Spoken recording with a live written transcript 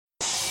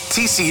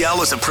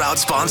TCL is a proud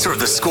sponsor of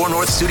the Score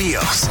North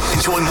Studios.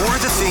 Enjoy more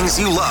of the things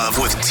you love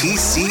with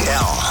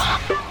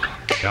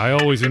TCL. I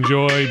always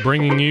enjoy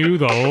bringing you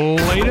the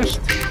latest.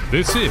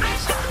 This is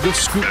The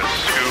Scoop.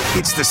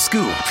 It's The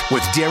Scoop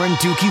with Darren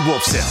Doogie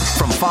Wolfson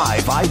from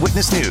 5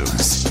 Eyewitness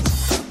News.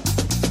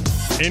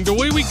 And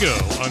away we go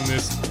on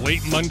this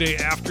late Monday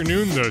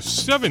afternoon, the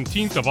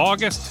 17th of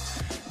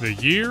August. The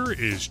year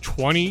is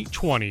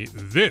 2020.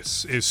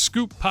 This is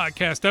Scoop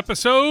Podcast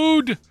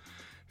episode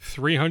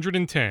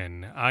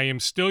 310. I am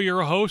still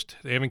your host.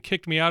 They haven't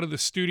kicked me out of the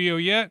studio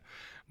yet.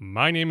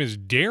 My name is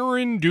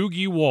Darren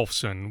Doogie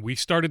Wolfson. We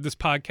started this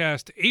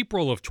podcast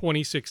April of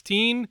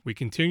 2016. We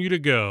continue to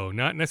go.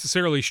 Not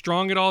necessarily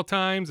strong at all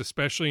times,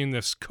 especially in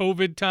this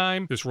COVID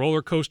time, this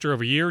roller coaster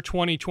of a year,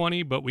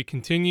 2020, but we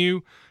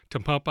continue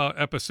to pump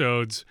out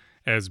episodes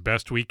as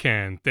best we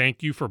can.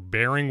 Thank you for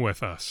bearing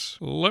with us.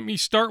 Let me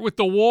start with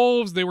the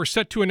Wolves. They were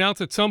set to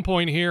announce at some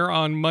point here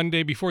on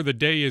Monday before the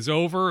day is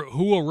over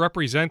who will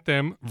represent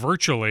them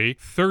virtually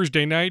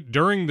Thursday night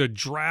during the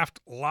draft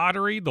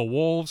lottery. The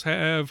Wolves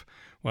have,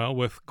 well,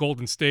 with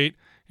Golden State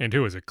and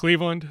who is it,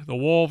 Cleveland, the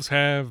Wolves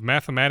have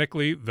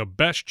mathematically the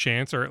best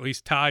chance, or at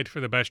least tied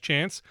for the best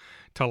chance,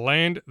 to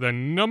land the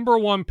number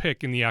one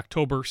pick in the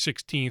October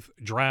 16th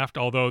draft.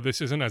 Although this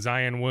isn't a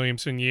Zion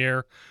Williamson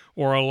year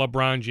or a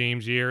LeBron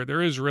James year,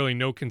 there is really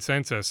no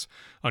consensus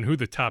on who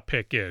the top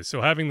pick is.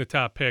 So having the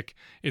top pick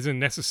isn't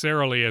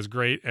necessarily as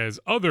great as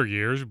other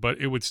years, but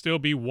it would still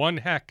be one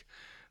heck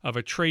of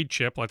a trade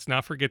chip. Let's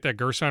not forget that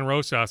Gerson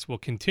Rosas will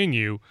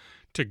continue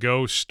to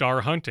go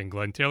star hunting.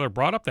 Glenn Taylor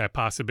brought up that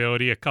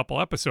possibility a couple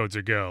episodes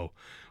ago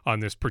on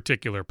this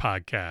particular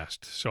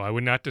podcast. So I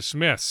would not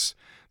dismiss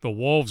the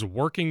Wolves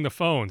working the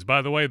phones.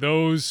 By the way,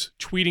 those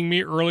tweeting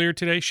me earlier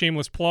today,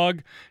 shameless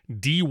plug,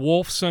 D.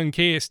 Wolfson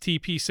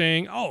KSTP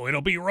saying, oh,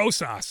 it'll be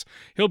Rosas.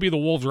 He'll be the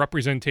Wolves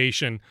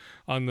representation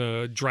on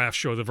the draft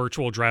show, the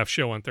virtual draft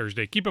show on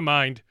Thursday. Keep in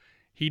mind,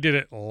 he did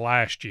it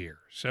last year.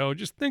 So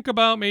just think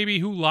about maybe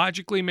who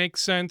logically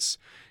makes sense.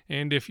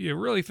 And if you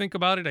really think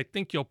about it, I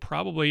think you'll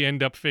probably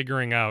end up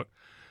figuring out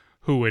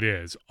who it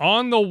is.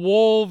 On the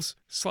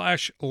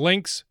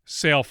Wolves/Lynx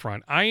sale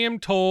front, I am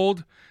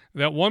told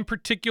that one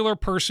particular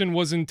person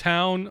was in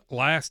town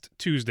last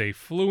Tuesday,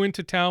 flew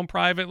into town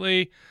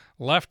privately,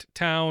 left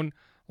town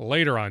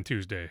later on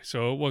Tuesday.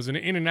 So it was an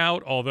in and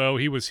out, although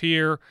he was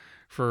here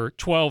for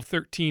 12,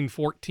 13,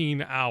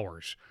 14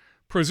 hours.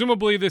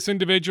 Presumably, this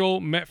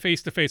individual met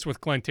face-to-face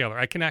with Glenn Taylor.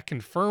 I cannot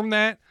confirm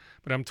that,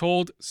 but I'm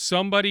told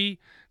somebody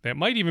that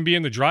might even be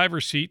in the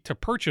driver's seat to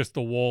purchase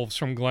the Wolves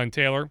from Glenn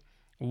Taylor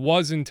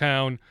was in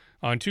town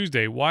on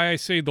Tuesday. Why I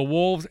say the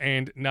Wolves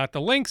and not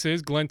the Lynx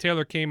is Glenn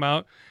Taylor came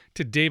out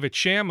to David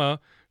Shamma,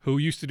 who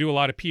used to do a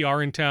lot of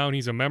PR in town.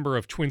 He's a member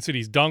of Twin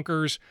Cities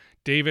Dunkers.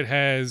 David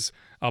has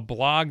a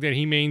blog that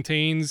he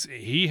maintains.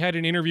 He had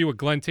an interview with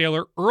Glenn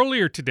Taylor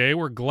earlier today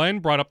where Glenn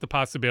brought up the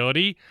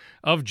possibility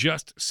of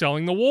just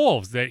selling the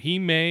Wolves, that he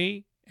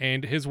may,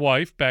 and his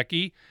wife,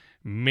 Becky,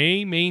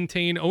 may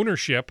maintain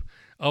ownership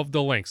of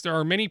the Lynx. There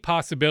are many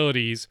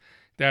possibilities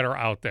that are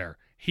out there.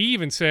 He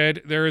even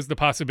said there is the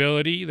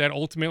possibility that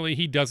ultimately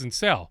he doesn't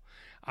sell.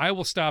 I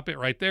will stop it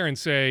right there and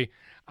say,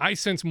 I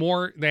sense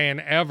more than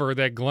ever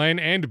that Glenn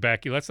and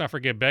Becky, let's not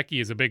forget Becky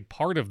is a big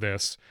part of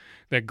this,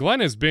 that Glenn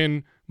has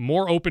been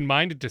more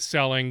open-minded to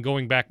selling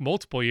going back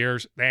multiple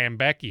years than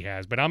Becky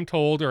has. But I'm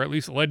told, or at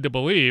least led to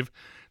believe,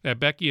 that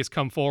Becky has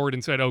come forward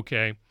and said,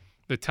 okay,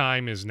 the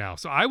time is now.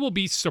 So I will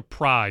be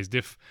surprised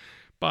if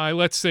by,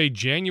 let's say,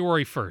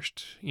 January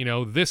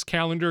 1st, this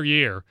calendar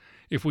year,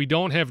 if we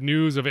don't have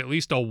news of at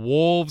least a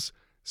Wolves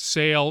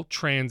sale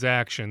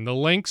transaction. The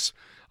Lynx,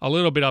 a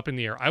little bit up in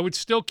the air. I would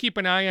still keep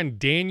an eye on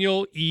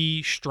Daniel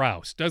E.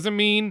 Strauss. Doesn't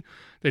mean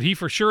that he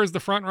for sure is the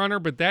front runner,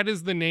 but that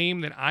is the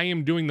name that I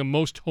am doing the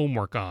most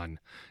homework on.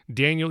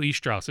 Daniel E.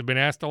 Strauss. I've been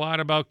asked a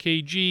lot about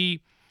KG.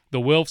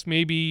 The Wilfs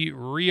may be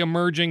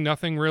re-emerging.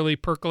 Nothing really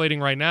percolating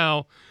right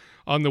now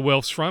on the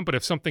Wilfs front, but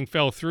if something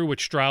fell through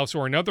with Strauss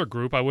or another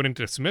group, I wouldn't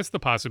dismiss the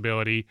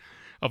possibility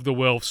of the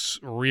Wilfs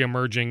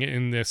re-emerging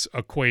in this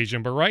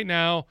equation. But right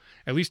now,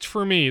 at least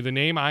for me, the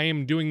name I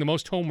am doing the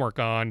most homework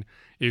on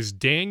is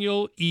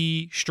Daniel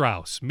E.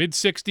 Strauss,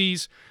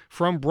 mid-60s,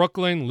 from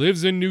Brooklyn,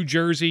 lives in New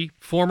Jersey,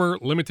 former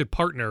limited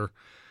partner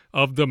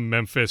of the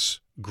Memphis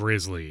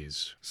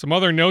Grizzlies. Some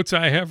other notes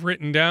I have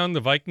written down.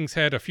 The Vikings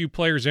had a few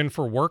players in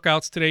for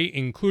workouts today,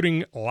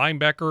 including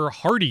linebacker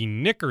Hardy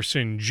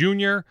Nickerson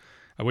Jr.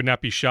 I would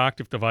not be shocked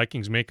if the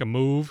Vikings make a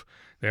move.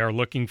 They are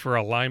looking for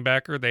a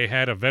linebacker. They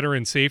had a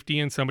veteran safety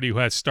and somebody who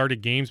has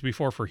started games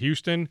before for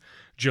Houston,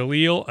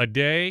 Jaleel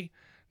Addae.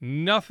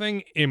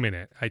 Nothing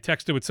imminent. I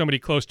texted with somebody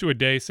close to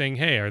Addae saying,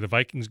 hey, are the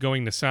Vikings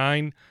going to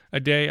sign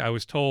Addae? I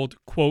was told,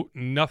 quote,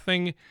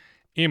 nothing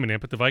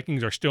imminent, but the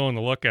Vikings are still on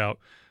the lookout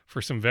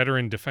for some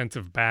veteran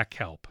defensive back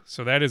help.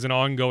 So that is an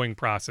ongoing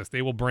process.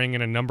 They will bring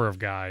in a number of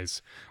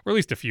guys, or at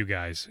least a few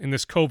guys, in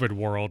this COVID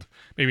world.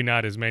 Maybe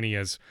not as many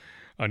as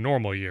a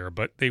normal year,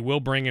 but they will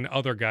bring in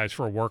other guys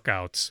for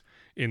workouts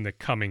in the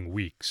coming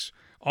weeks.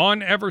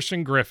 on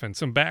Everson Griffen,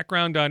 some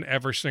background on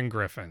Everson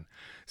Griffen.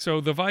 So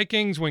the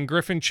Vikings, when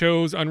Griffen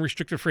chose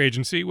unrestricted free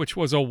agency, which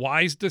was a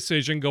wise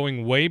decision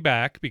going way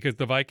back because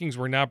the Vikings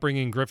were not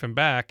bringing Griffen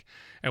back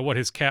at what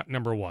his cap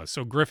number was.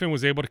 So Griffen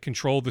was able to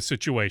control the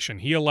situation.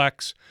 He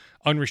elects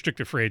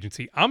unrestricted free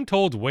agency. I'm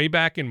told way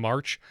back in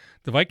March,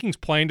 the Vikings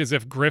planned as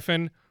if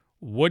Griffen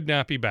would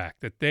not be back,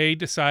 that they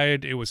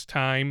decided it was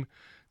time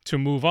to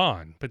move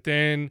on. But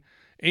then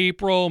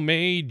April,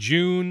 May,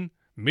 June,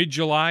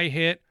 mid-July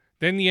hit,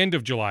 then the end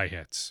of July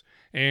hits,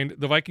 and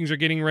the Vikings are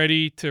getting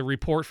ready to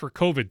report for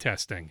COVID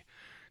testing.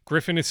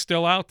 Griffen is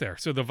still out there.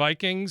 So the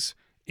Vikings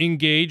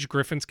engage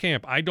Griffen's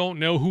camp. I don't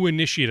know who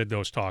initiated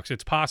those talks.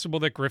 It's possible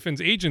that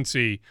Griffen's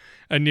agency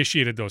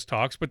initiated those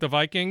talks, but the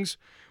Vikings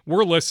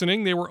were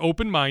listening. They were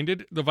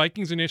open-minded. The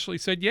Vikings initially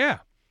said, yeah,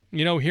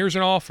 here's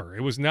an offer.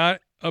 It was not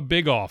a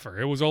big offer.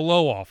 It was a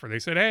low offer. They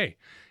said, hey,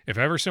 if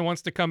Everson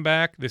wants to come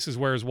back, this is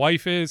where his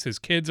wife is, his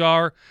kids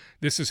are,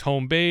 this is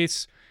home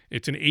base.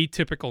 It's an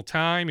atypical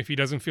time. If he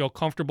doesn't feel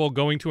comfortable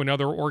going to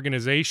another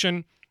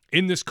organization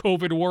in this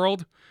COVID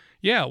world,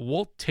 yeah,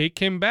 we'll take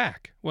him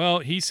back. Well,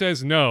 he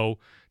says no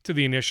to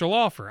the initial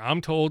offer. I'm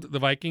told the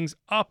Vikings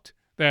upped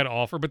that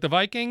offer, but the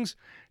Vikings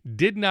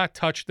did not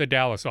touch the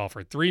Dallas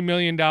offer. $3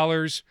 million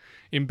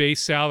in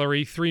base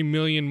salary, $3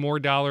 million more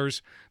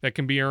dollars that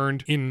can be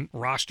earned in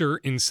roster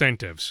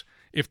incentives.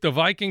 If the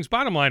Vikings,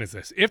 bottom line is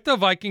this, if the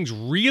Vikings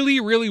really,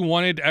 really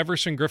wanted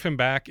Everson Griffen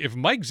back, if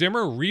Mike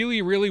Zimmer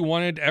really, really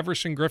wanted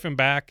Everson Griffen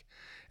back,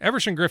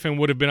 Everson Griffen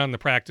would have been on the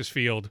practice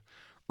field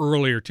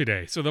earlier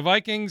today. So the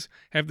Vikings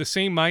have the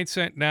same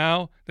mindset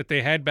now that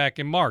they had back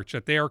in March,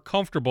 that they are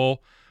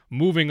comfortable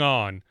moving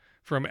on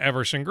from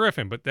Everson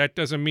Griffen. But that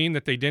doesn't mean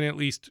that they didn't at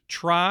least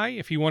try.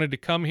 If he wanted to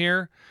come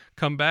here,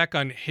 come back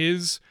on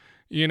his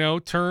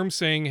terms,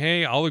 saying,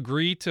 hey, I'll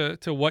agree to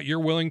what you're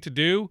willing to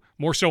do,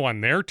 more so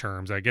on their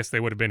terms. I guess they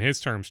would have been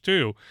his terms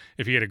too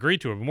if he had agreed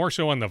to it, but more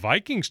so on the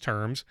Vikings'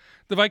 terms,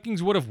 the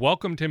Vikings would have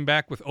welcomed him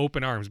back with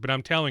open arms. But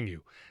I'm telling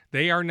you,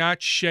 they are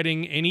not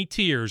shedding any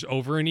tears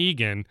over an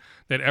Egan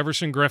that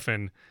Everson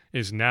Griffen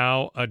is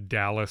now a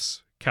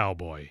Dallas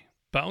Cowboy.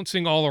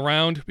 Bouncing all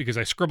around because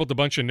I scribbled a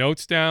bunch of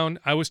notes down,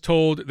 I was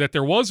told that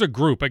there was a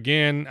group,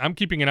 again, I'm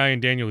keeping an eye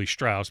on Daniel Lee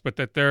Strauss, but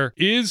that there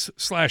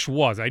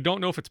is/was, I don't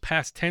know if it's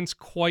past tense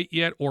quite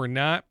yet or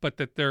not, but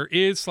that there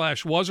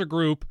is/was a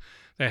group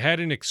that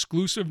had an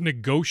exclusive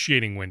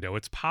negotiating window.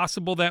 It's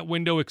possible that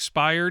window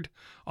expired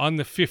on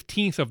the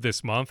 15th of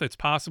this month. It's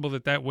possible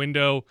that that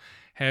window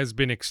has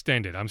been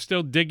extended. I'm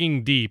still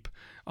digging deep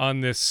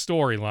on this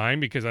storyline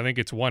because I think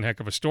it's one heck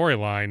of a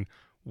storyline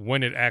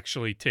when it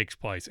actually takes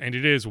place. And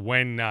it is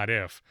when, not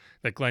if,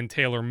 that Glenn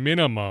Taylor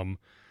minimum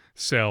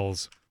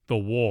sells the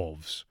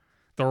Wolves.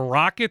 The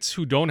Rockets,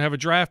 who don't have a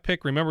draft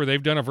pick, remember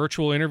they've done a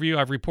virtual interview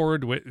I've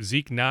reported with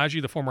Zeke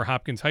Naji, the former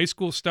Hopkins High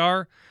School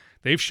star.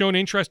 They've shown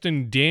interest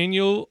in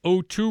Daniel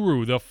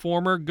Oturu, the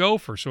former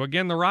Gopher. So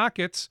again, the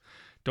Rockets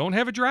don't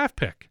have a draft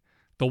pick.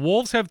 The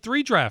Wolves have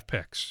 3 draft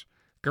picks.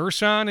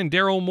 Gerson and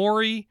Daryl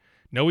Morey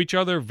know each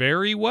other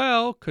very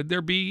well. Could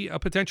there be a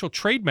potential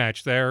trade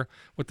match there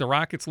with the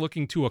Rockets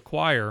looking to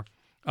acquire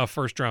a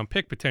first-round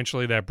pick,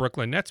 potentially that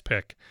Brooklyn Nets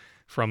pick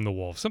from the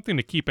Wolves? Something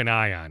to keep an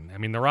eye on. I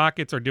mean, the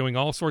Rockets are doing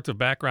all sorts of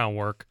background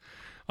work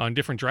on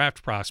different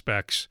draft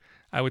prospects.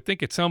 I would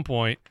think at some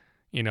point,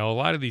 a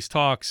lot of these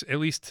talks, at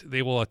least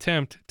they will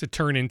attempt to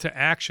turn into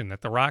action,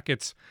 that the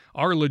Rockets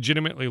are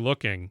legitimately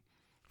looking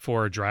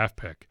for a draft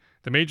pick.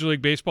 The Major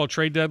League Baseball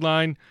trade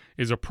deadline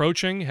is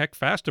approaching, heck,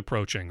 fast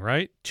approaching,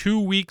 right? 2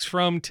 weeks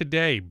from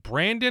today,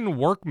 Brandon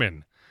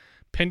Workman,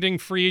 pending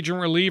free agent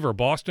reliever,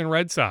 Boston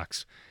Red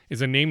Sox,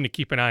 is a name to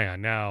keep an eye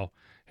on. Now,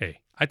 hey,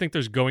 I think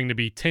there's going to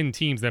be 10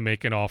 teams that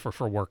make an offer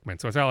for Workman,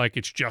 so it's not like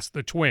it's just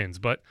the Twins,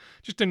 but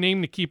just a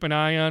name to keep an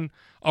eye on.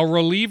 A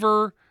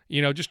reliever,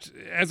 just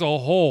as a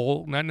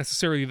whole, not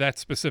necessarily that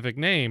specific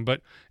name,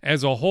 but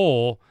as a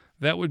whole,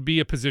 that would be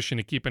a position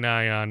to keep an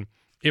eye on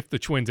if the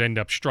Twins end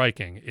up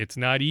striking. It's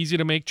not easy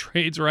to make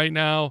trades right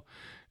now,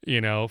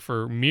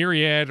 for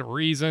myriad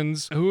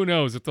reasons. Who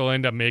knows if they'll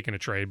end up making a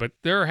trade, but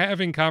they're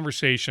having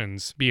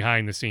conversations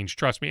behind the scenes,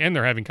 trust me, and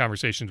they're having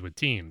conversations with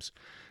teams.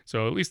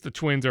 So at least the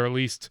Twins are at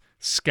least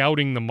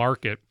scouting the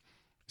market,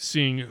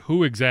 seeing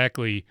who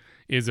exactly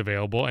is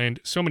available. And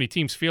so many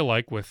teams feel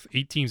like, with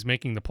 8 teams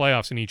making the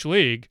playoffs in each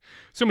league,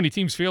 so many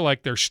teams feel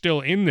like they're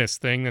still in this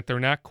thing, that they're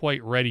not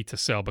quite ready to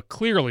sell. But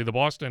clearly the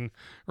Boston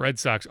Red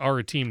Sox are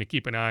a team to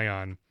keep an eye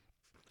on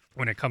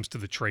when it comes to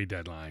the trade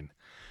deadline.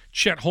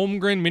 Chet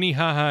Holmgren,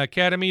 Minnehaha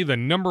Academy, the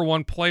number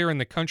 1 player in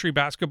the country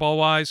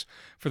basketball-wise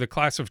for the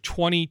class of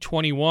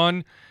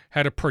 2021,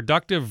 had a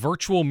productive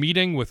virtual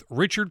meeting with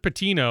Richard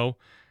Pitino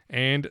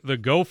and the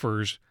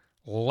Gophers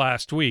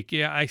last week.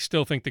 Yeah, I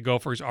still think the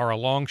Gophers are a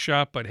long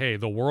shot, but hey,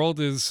 the world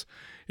is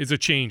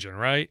a-changing,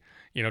 right?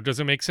 Does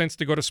it make sense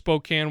to go to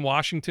Spokane,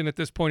 Washington at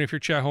this point if you're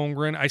Chet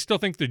Holmgren? I still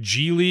think the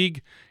G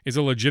League is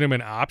a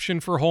legitimate option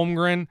for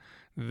Holmgren.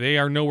 They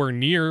are nowhere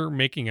near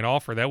making an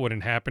offer. That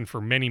wouldn't happen for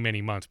many,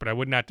 many months, but I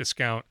would not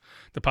discount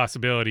the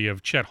possibility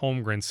of Chet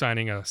Holmgren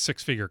signing a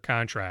 6-figure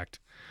contract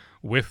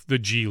with the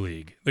G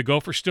League. The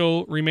Gophers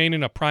still remain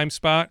in a prime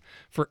spot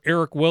for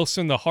Eric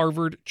Wilson, the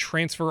Harvard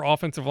transfer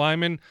offensive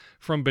lineman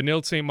from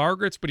Benilde St.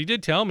 Margaret's, but he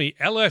did tell me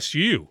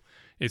LSU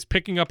is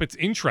picking up its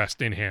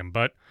interest in him,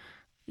 but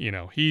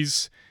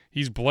he's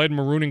bled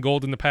maroon and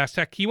gold in the past.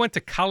 Heck, he went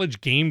to College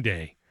Game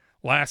Day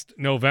last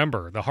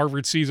November. The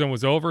Harvard season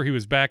was over. He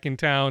was back in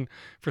town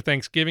for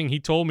Thanksgiving. He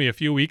told me a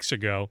few weeks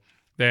ago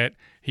that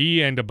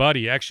he and a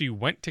buddy actually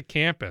went to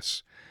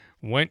campus,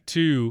 went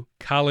to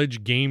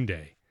College Game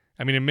Day.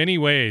 I mean, in many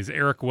ways,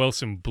 Eric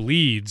Wilson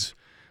bleeds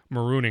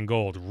maroon and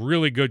gold.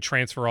 Really good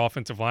transfer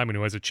offensive lineman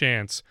who has a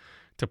chance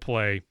to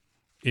play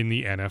in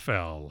the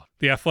NFL.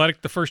 The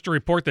Athletic, the first to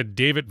report that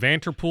David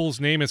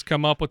Vanterpool's name has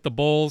come up with the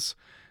Bulls.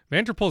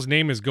 Vanterpool's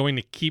name is going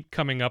to keep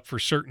coming up for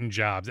certain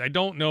jobs. I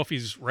don't know if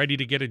he's ready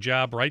to get a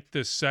job right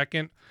this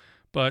second,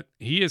 but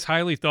he is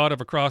highly thought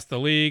of across the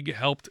league,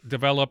 helped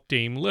develop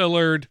Dame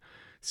Lillard,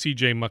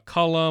 CJ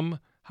McCollum,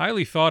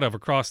 highly thought of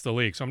across the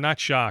league. So I'm not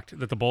shocked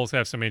that the Bulls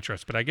have some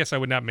interest, but I guess I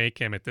would not make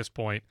him at this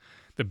point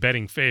the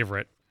betting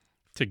favorite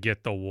to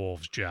get the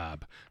Wolves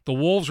job. The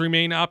Wolves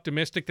remain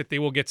optimistic that they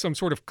will get some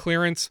sort of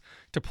clearance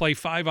to play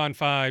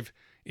 5-on-5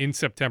 in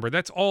September.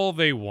 That's all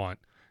they want.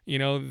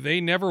 They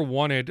never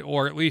wanted,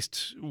 or at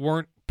least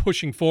weren't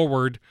pushing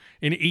forward,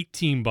 an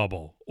 8-team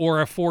bubble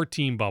or a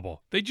 4-team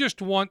bubble. They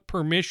just want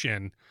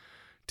permission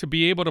to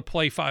be able to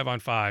play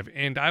 5-on-5,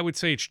 and I would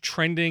say it's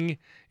trending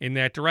in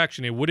that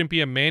direction. It wouldn't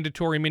be a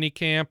mandatory mini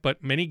camp,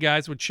 but many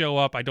guys would show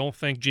up. I don't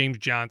think James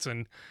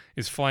Johnson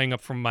is flying up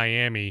from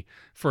Miami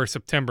for a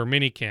September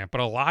mini camp,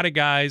 but a lot of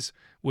guys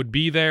would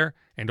be there,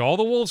 and all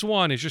the Wolves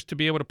want is just to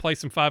be able to play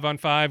some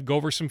 5-on-5, go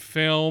over some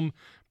film,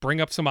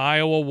 bring up some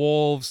Iowa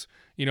Wolves,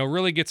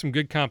 really get some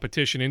good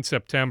competition in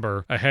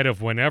September ahead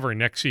of whenever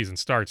next season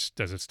starts.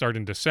 Does it start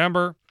in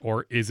December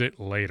or is it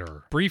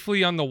later?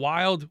 Briefly on the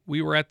Wild,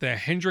 we were at the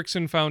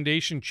Hendrickson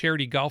Foundation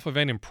charity golf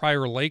event in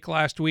Prior Lake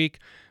last week.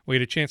 We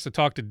had a chance to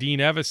talk to Dean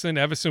Evison.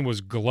 Evison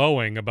was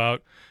glowing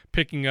about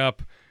picking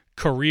up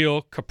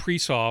Kirill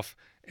Kaprizov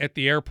at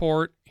the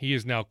airport. He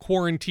is now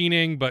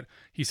quarantining, but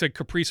he said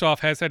Kaprizov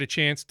has had a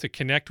chance to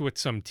connect with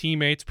some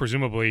teammates,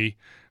 presumably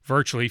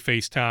virtually,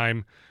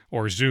 FaceTime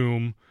or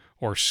Zoom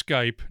or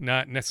Skype,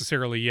 not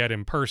necessarily yet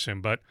in person,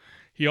 but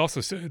he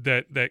also said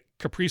that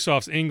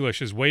Kaprizov's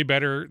English is way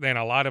better than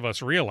a lot of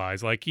us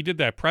realize. Like, he did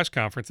that press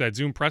conference, that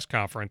Zoom press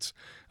conference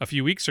a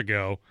few weeks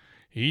ago.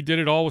 He did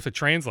it all with a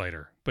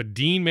translator. But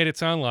Dean made it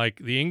sound like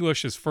the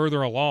English is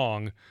further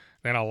along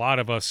than a lot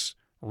of us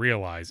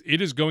realize. It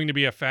is going to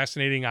be a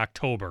fascinating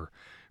October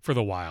for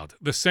the Wild.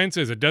 The sense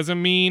is it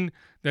doesn't mean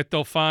that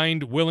they'll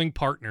find willing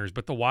partners,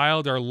 but the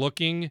Wild are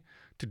looking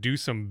to do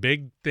some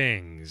big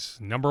things.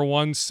 Number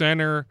one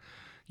center,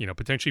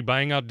 potentially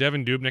buying out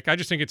Devin Dubnyk. I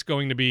just think it's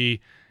going to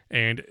be,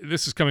 and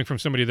this is coming from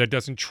somebody that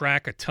doesn't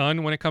track a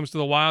ton when it comes to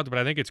the Wild, but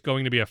I think it's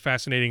going to be a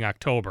fascinating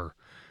October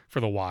for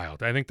the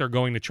Wild. I think they're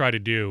going to try to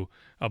do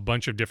a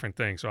bunch of different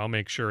things, so I'll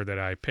make sure that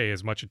I pay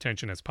as much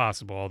attention as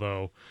possible,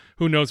 although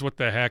who knows what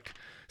the heck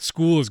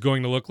school is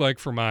going to look like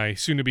for my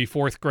soon-to-be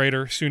fourth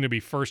grader,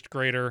 soon-to-be first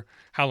grader,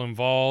 how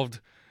involved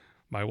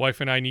my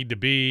wife and I need to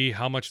be,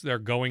 how much they're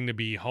going to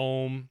be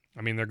home.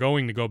 I mean, they're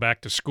going to go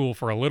back to school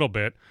for a little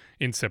bit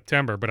in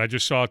September, but I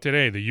just saw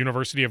today the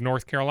University of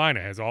North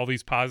Carolina has all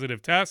these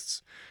positive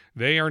tests.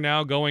 They are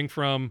now going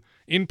from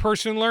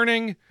in-person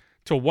learning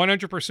to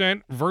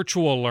 100%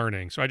 virtual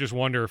learning. So I just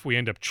wonder if we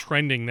end up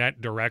trending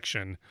that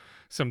direction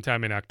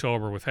sometime in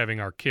October with having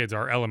our kids,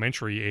 our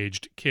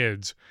elementary-aged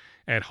kids,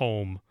 at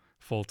home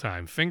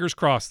full-time. Fingers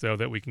crossed, though,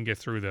 that we can get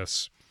through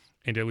this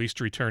and at least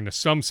return to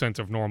some sense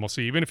of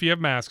normalcy, even if you have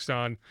masks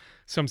on,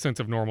 some sense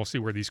of normalcy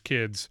where these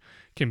kids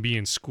can be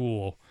in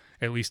school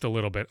at least a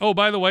little bit. Oh,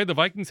 by the way, the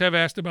Vikings have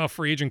asked about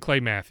free agent Clay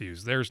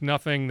Matthews. There's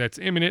nothing that's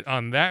imminent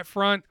on that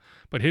front,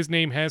 but his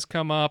name has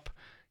come up.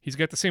 He's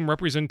got the same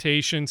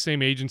representation,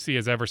 same agency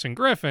as Everson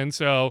Griffin,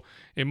 so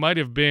it might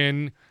have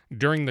been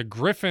during the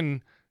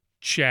Griffin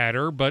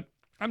chatter, but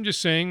I'm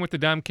just saying with the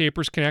Dom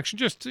Capers connection,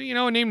 just,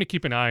 a name to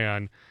keep an eye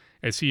on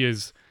as he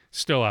is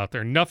still out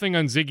there. Nothing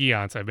on Ziggy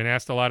Ansah. I've been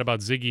asked a lot about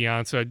Ziggy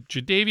Ansah.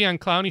 Jadeveon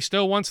Clowney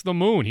still wants the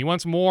moon. He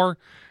wants more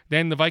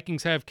than the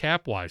Vikings have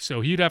cap-wise, so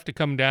he'd have to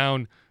come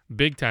down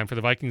big time for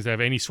the Vikings to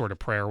have any sort of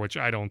prayer, which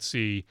I don't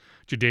see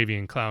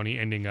Jadeveon Clowney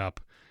ending up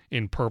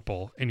in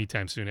purple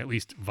anytime soon, at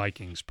least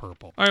Vikings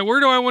purple. All right, where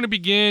do I want to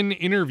begin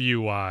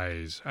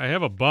interview-wise? I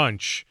have a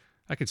bunch.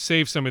 I could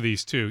save some of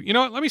these too. You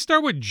know what? Let me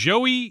start with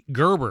Joey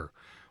Gerber,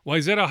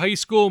 Wayzata High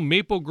School,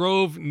 Maple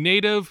Grove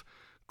native.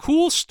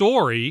 Cool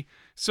story.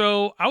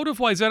 So out of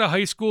Wayzata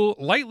High School,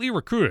 lightly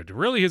recruited.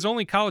 Really, his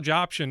only college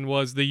option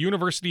was the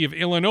University of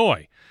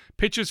Illinois.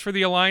 Pitches for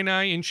the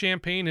Illini in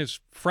Champaign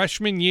his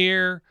freshman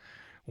year.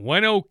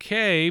 Went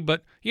okay,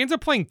 but he ends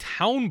up playing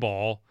town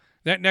ball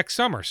that next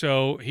summer.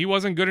 So he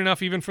wasn't good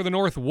enough even for the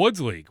North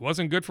Woods League.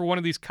 Wasn't good for one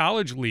of these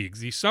college leagues,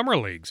 these summer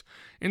leagues.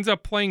 Ends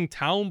up playing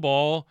town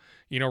ball,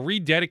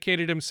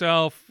 rededicated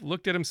himself,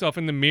 looked at himself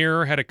in the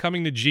mirror, had a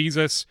coming to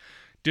Jesus,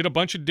 did a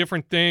bunch of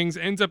different things,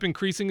 ends up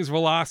increasing his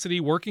velocity,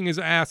 working his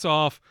ass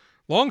off.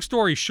 Long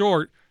story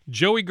short,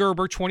 Joey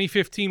Gerber,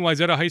 2015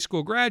 Wayzata High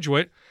School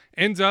graduate,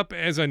 ends up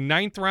as a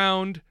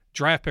 9th-round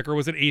draft pick, or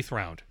was it 8th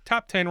round?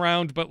 Top 10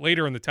 round, but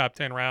later in the top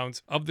 10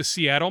 rounds of the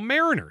Seattle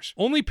Mariners.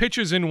 Only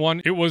pitches in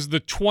one. It was the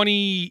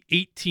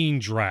 2018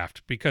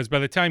 draft, because by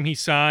the time he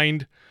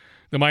signed,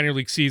 the minor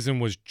league season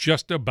was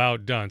just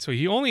about done. So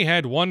he only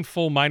had one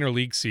full minor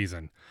league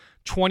season,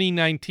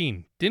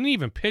 2019. Didn't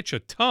even pitch a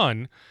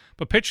ton,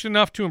 but pitched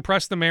enough to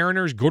impress the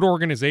Mariners. Good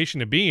organization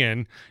to be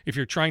in if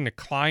you're trying to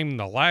climb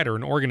the ladder,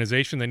 an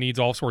organization that needs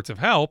all sorts of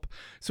help.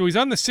 So he's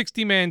on the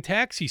 60-man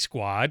taxi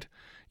squad,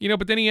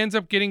 but then he ends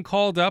up getting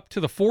called up to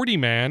the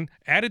 40-man,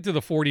 added to the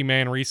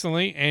 40-man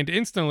recently, and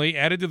instantly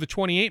added to the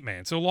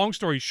 28-man. So long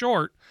story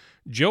short,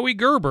 Joey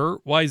Gerber,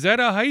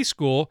 Wayzata High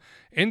School,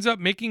 ends up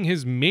making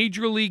his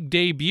major league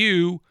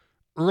debut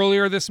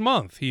earlier this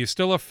month. He is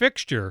still a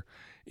fixture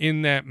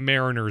in that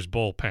Mariners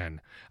bullpen.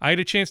 I had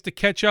a chance to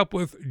catch up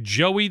with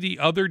Joey the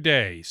other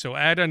day, so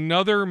add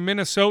another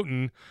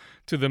Minnesotan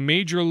to the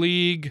major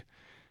league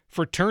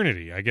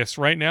fraternity. I guess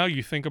right now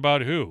you think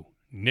about who?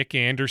 Nick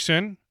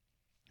Anderson.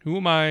 Who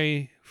am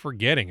I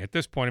forgetting at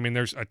this point? I mean,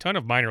 there's a ton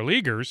of minor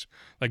leaguers,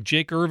 like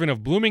Jake Irvin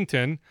of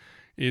Bloomington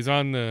is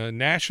on the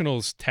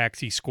Nationals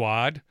taxi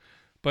squad.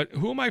 But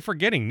who am I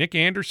forgetting? Nick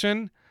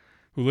Anderson,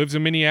 who lives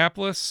in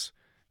Minneapolis,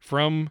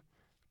 from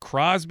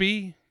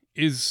Crosby,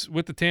 is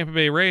with the Tampa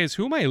Bay Rays.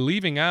 Who am I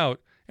leaving out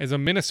as a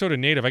Minnesota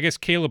native? I guess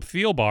Caleb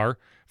Thielbar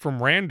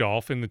from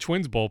Randolph in the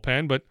Twins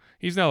bullpen, but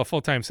he's now a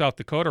full-time South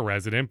Dakota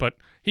resident, but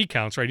he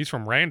counts, right? He's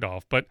from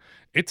Randolph. But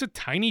it's a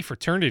tiny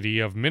fraternity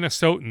of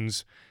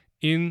Minnesotans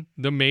in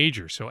the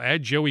major. So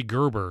add Joey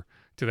Gerber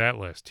to that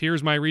list.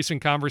 Here's my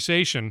recent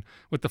conversation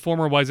with the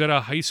former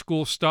Wayzata High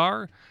School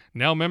star,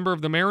 now member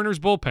of the Mariners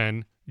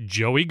bullpen,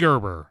 Joey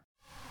Gerber.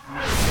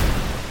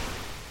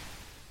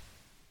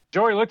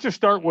 Joey, let's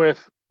start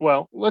with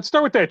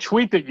that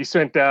tweet that you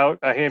sent out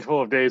a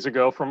handful of days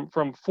ago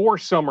from 4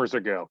 summers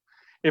ago.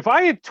 If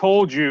I had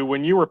told you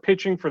when you were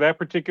pitching for that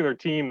particular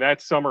team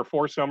that summer,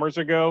 4 summers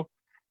ago,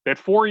 that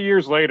 4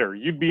 years later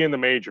you'd be in the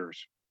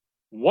majors,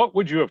 what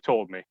would you have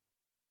told me?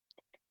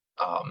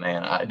 Oh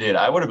man,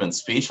 I would have been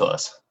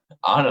speechless.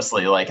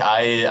 Honestly,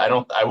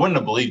 I wouldn't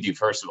have believed you,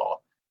 first of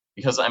all,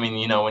 because I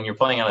mean, when you're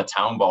playing on a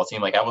town ball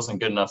team, I wasn't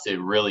good enough to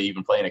really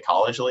even play in a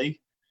college league.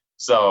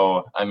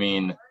 So, I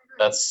mean,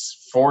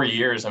 that's 4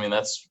 years. I mean,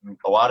 that's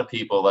a lot of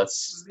people.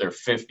 That's their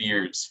fifth,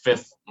 they're a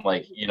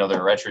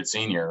redshirt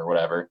senior or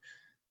whatever.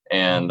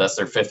 And that's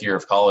their 5th year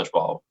of college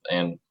ball.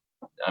 And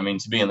I mean,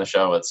 to be in the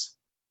show,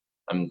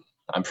 I'm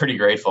pretty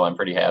grateful. I'm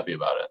pretty happy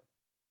about it.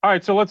 All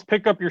right, so let's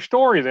pick up your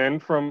story then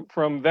from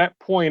that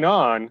point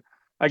on.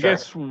 I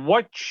guess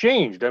what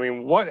changed? I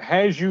mean, what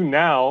has you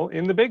now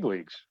in the big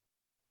leagues?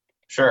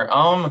 Sure.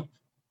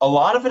 A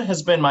lot of it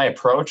has been my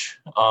approach,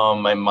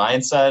 my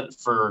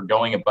mindset for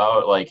going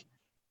about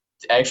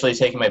actually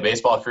taking my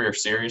baseball career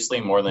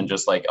seriously more than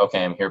just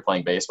okay, I'm here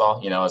playing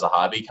baseball, as a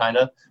hobby kind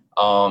of.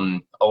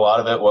 A lot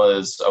of it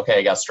was, okay,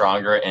 I got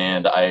stronger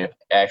and I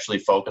actually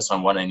focused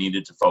on what I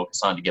needed to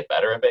focus on to get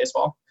better at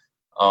baseball.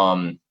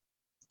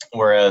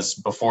 Whereas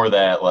before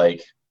that, I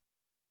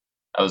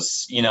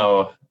was,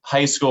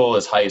 high school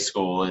is high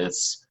school.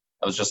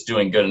 I was just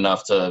doing good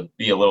enough to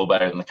be a little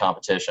better than the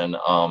competition.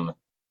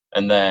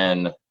 And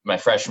then my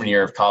freshman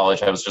year of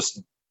college, I was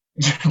just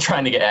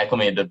trying to get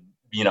acclimated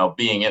to,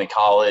 being in a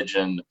college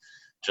and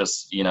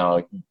just,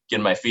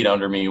 getting my feet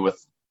under me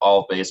with all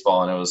of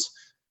baseball. And I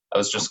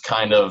was just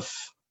kind of,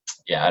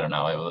 I don't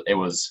know. It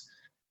was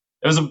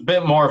a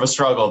bit more of a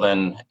struggle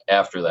than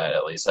after that,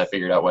 at least. I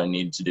figured out what I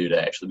needed to do to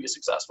actually be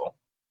successful.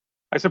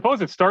 I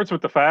suppose it starts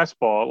with the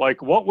fastball.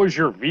 What was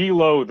your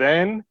velo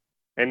then?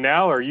 And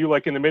now are you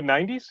in the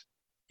mid-90s?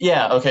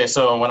 Yeah. Okay.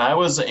 So when I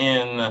was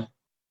in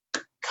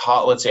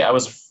college, I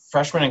was a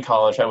freshman in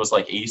college. I was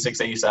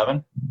 86,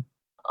 87,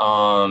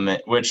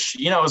 which,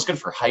 was good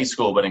for high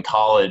school. But in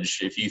college,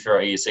 if you throw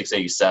 86,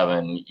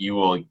 87,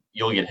 you'll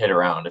get hit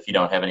around if you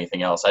don't have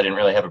anything else. I didn't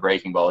really have a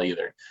breaking ball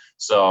either.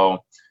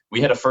 So we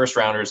had a first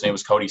rounder. His name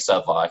was Cody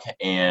Sedlock,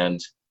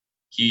 and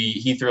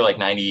he threw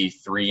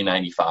 93,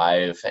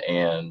 95.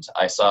 And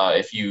I saw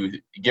if you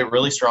get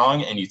really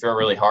strong and you throw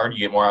really hard, you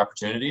get more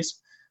opportunities.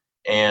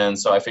 And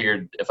so I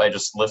figured if I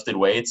just lifted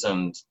weights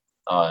and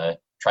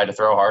tried to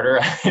throw harder,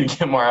 I'd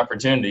get more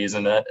opportunities.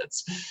 And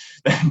it's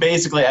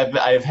basically,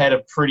 I've had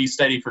a pretty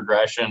steady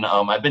progression.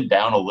 I've been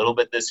down a little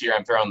bit this year.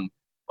 I'm throwing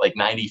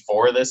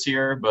 94 this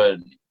year, but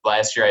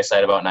last year I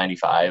sat about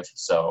 95.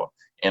 So,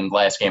 and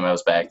last game I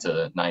was back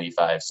to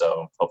 95.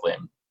 So hopefully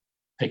I'm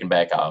picking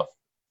back up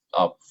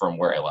from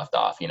where I left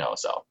off,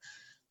 so.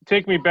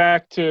 Take me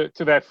back to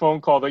that phone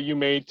call that you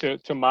made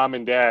to mom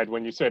and dad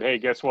when you said, hey,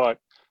 guess what?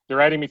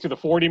 They're adding me to the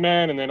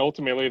 40-man, and then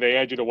ultimately they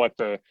add you to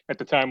the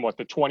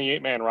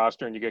 28-man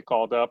roster, and you get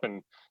called up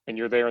and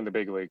you're there in the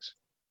big leagues.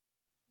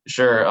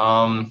 Sure.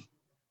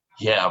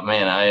 Yeah,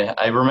 man,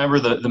 I remember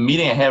the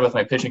meeting I had with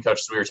my pitching coach.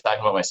 We were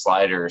talking about my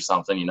slider or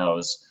something, it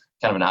was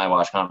kind of an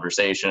eyewash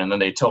conversation. And then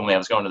they told me I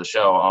was going to the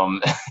show.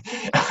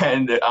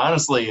 And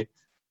honestly,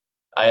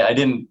 I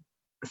didn't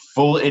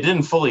it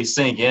didn't fully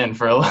sink in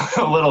for a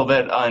little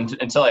bit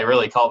until I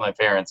really called my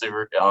parents.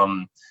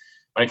 When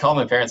I called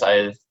my parents,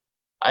 I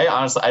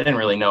honestly, I didn't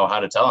really know how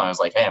to tell them. I was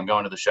like, hey, I'm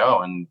going to the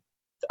show. And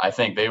I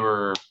think they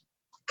were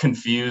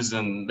confused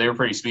and they were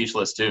pretty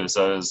speechless too.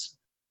 So it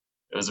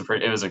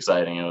was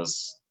exciting. It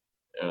was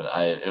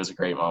a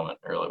great moment.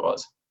 It really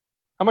was.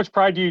 How much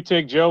pride do you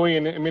take, Joey?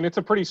 And I mean, it's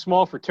a pretty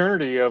small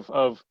fraternity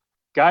of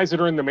guys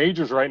that are in the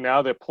majors right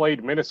now that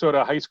played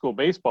Minnesota high school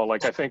baseball.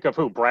 Like I think of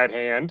Brad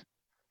Hand.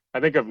 I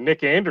think of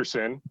Nick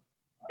Anderson.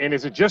 And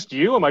is it just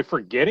you? Am I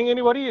forgetting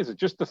anybody? Is it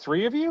just the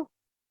three of you?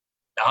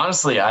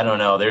 Honestly, I don't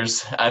know.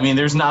 There's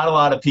not a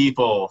lot of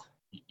people.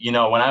 When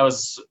I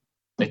was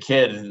a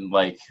kid,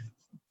 like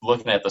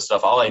looking at the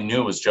stuff, all I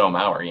knew was Joe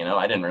Mauer.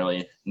 I didn't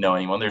really know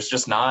anyone. There's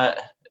just not.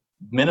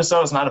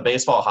 Minnesota's not a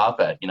baseball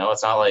hotbed.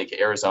 It's not like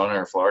Arizona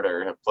or Florida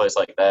or a place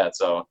like that.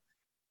 So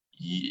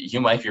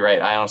you might be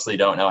right. I honestly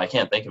don't know. I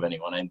can't think of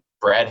anyone. And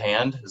Brad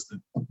Hand it's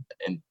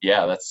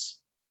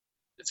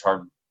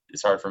hard.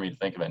 It's hard for me to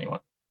think of anyone.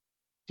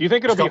 Do you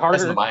think it'll be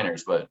harder in the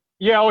minors? But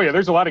yeah,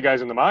 there's a lot of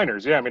guys in the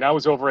minors. Yeah, I mean, I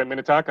was over at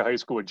Minnetonka High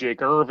School with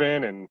Jake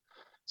Irvin and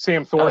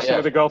Sam Thorson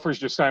of the Gophers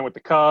just signed with the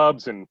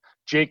Cubs, and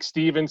Jake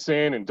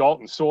Stevenson and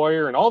Dalton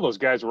Sawyer, and all those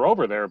guys were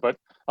over there. But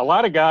a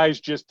lot of guys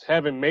just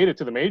haven't made it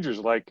to the majors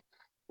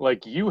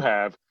like you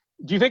have.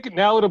 Do you think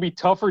now it'll be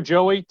tougher,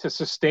 Joey,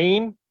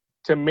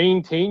 to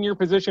maintain your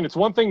position? It's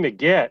one thing to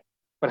get,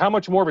 but how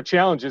much more of a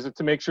challenge is it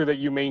to make sure that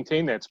you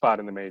maintain that spot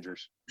in the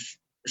majors?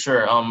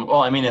 Sure.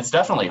 Well, I mean, it's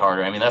definitely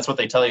harder. I mean, that's what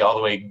they tell you all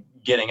the way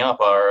getting up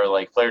are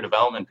like player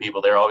development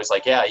people. They're always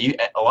like, yeah,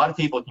 a lot of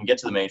people can get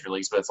to the major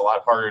leagues, but it's a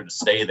lot harder to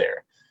stay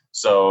there.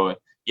 So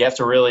you have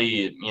to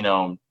really,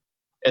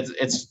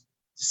 it's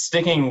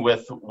sticking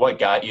with what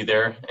got you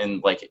there.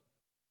 And like,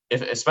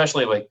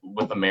 especially like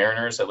with the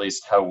Mariners, at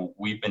least how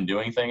we've been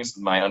doing things,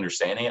 my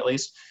understanding at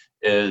least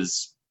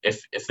is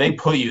if they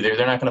put you there,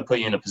 they're not going to put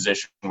you in a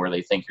position where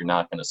they think you're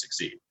not going to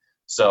succeed.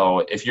 So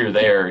if you're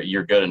there,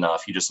 you're good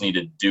enough. You just need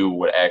to do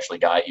what actually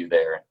got you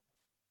there.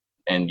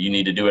 And you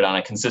need to do it on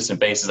a consistent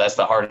basis. That's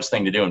the hardest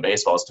thing to do in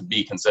baseball, is to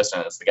be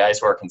consistent. It's the guys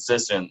who are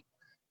consistent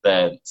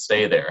that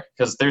stay there.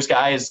 Because there's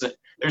guys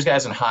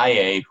in high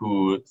A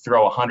who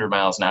throw 100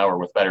 miles an hour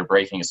with better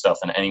breaking stuff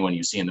than anyone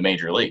you see in the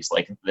major leagues.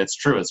 Like, that's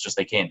true. It's just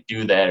they can't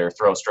do that or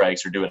throw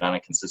strikes or do it on a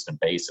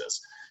consistent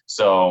basis.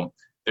 So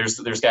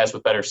there's guys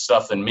with better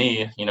stuff than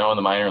me, in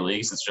the minor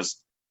leagues. It's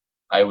just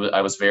I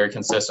was very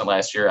consistent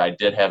last year. I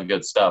did have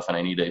good stuff, and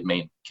I need to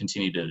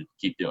continue to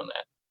keep doing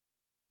that.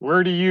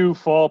 Where do you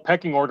fall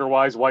pecking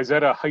order-wise?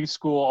 Wayzata high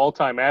school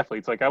all-time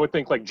athletes? Like, I would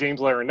think like James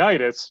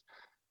Laurinaitis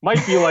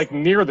might be like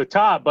near the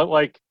top, but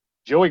like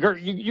Joey Gerber,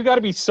 you got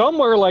to be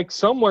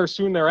somewhere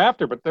soon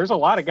thereafter. But there's a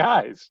lot of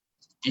guys.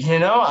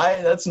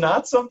 That's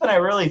not something I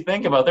really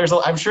think about.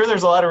 I'm sure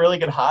there's a lot of really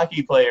good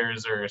hockey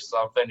players or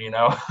something.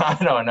 I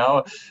don't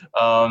know,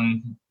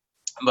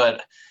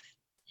 but.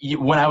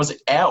 When I was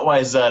at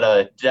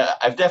Wayzata,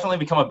 I've definitely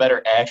become a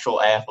better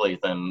actual athlete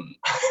than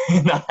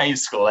in high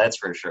school. That's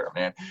for sure,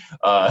 man.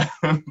 But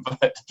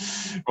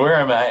where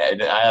am I?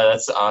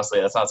 That's not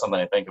something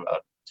I think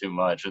about too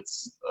much.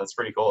 That's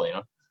pretty cool,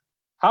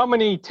 How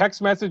many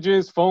text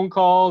messages, phone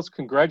calls,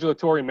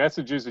 congratulatory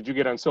messages did you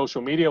get on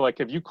social media? Like,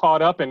 have you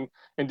caught up and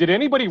did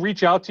anybody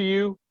reach out to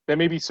you that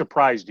maybe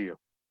surprised you?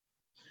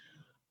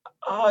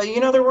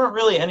 There weren't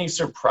really any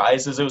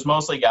surprises. It was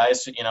mostly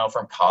guys,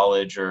 from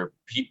college or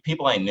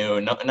people I knew.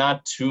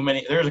 Not too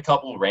many. There's a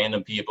couple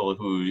random people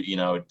who,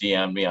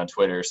 DM'd me on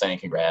Twitter saying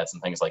congrats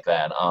and things like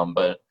that.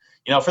 But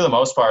for the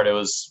most part, it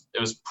was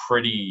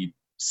pretty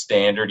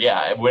standard.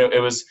 Yeah, it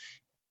was.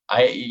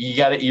 I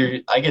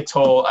got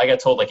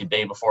told like a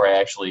day before I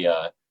actually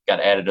got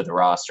added to the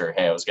roster.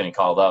 Hey, I was getting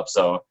called up,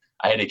 so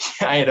I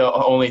had to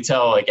only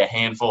tell like a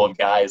handful of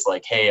guys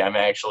like, hey, I'm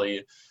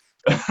actually.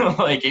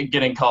 Like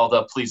getting called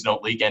up, please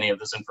don't leak any of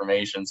this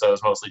information. So it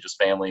was mostly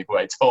just family who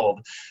I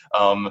told.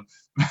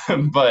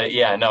 But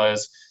yeah, no, it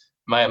was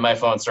my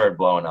phone started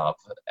blowing up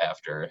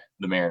after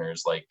the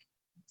Mariners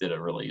did a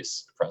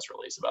press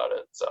release about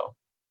it. So.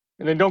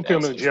 And then don't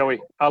kill me,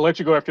 Joey. I'll let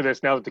you go after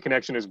this now that the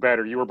connection is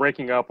better. You were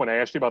breaking up when I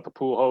asked you about the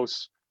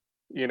Pujols,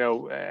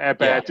 at bat.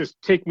 Yeah. Just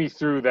take me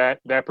through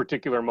that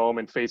particular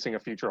moment facing a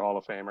future Hall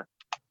of Famer.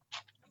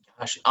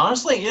 Gosh,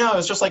 honestly, it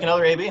was just like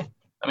another AB.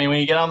 I mean,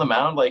 when you get on the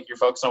mound, like you're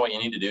focused on what you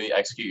need to do, you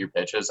execute your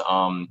pitches.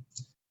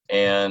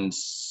 And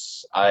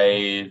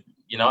I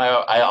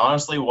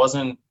honestly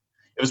wasn't.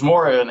 It was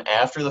more of an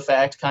after the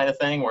fact kind of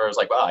thing where it was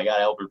like, wow, I got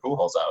Albert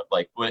Pujols out.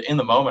 Like in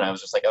the moment, I was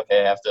just like,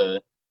 okay, I have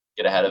to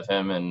get ahead of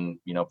him and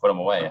put him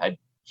away.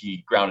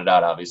 He grounded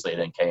out. Obviously, I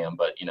didn't K him,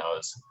 but it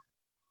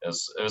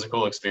was a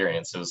cool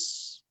experience. It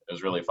was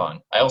really fun.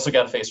 I also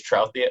got to face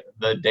Trout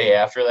the day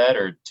after that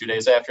or 2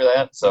 days after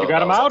that. So you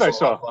got him out, I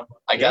saw.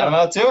 I got him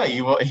out too.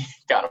 You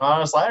got him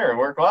on a slider. It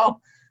worked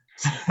well.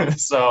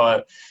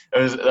 So that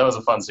was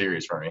a fun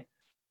series for me.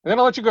 And then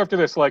I'll let you go after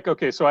this. Like,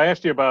 okay, so I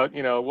asked you about,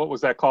 what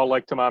was that call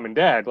like to mom and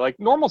dad? Like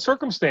normal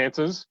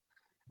circumstances,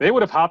 they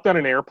would have hopped on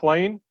an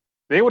airplane.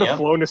 They would have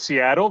flown to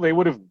Seattle. They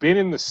would have been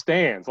in the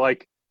stands.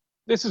 Like,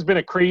 this has been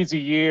a crazy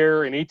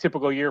year, an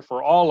atypical year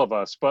for all of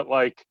us, but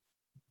like,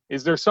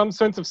 is there some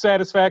sense of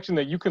satisfaction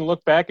that you can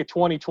look back at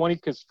 2020?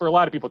 Because for a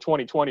lot of people,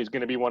 2020 is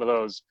going to be one of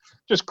those,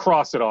 just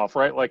cross it off,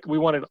 right? Like we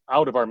want it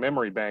out of our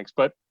memory banks.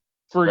 But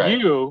for Right.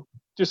 you,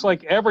 just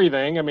like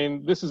everything, I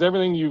mean, this is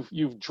everything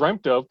you've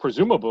dreamt of,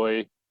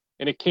 presumably,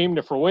 and it came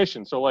to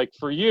fruition. So like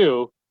for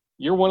you,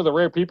 you're one of the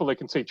rare people that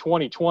can say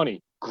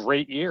 2020,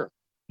 great year.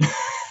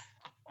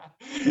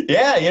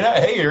 Yeah,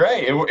 hey, you're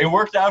right. It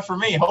worked out for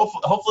me.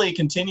 Hopefully it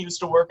continues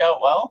to work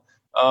out well.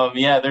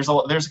 Yeah, there's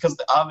because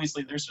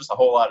obviously there's just a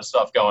whole lot of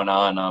stuff going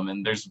on.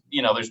 And there's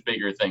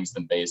bigger things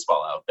than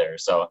baseball out there.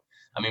 So,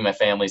 I mean, my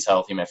family's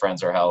healthy, my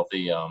friends are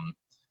healthy.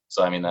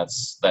 So I mean,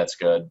 that's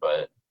good.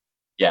 But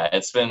yeah,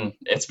 it's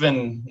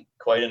been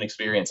quite an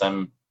experience.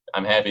 I'm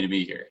happy to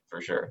be here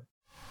for sure.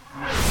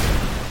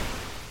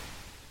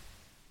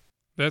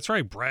 That's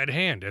right, Brad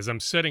Hand. As I'm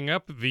setting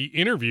up the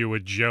interview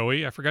with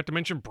Joey, I forgot to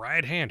mention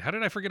Brad Hand. How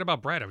did I forget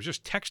about Brad? I was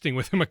just texting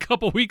with him a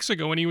couple weeks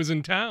ago when he was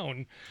in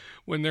town,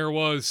 when there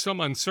was some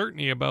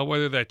uncertainty about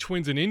whether that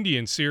Twins and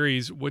Indians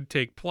series would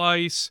take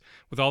place.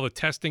 With all the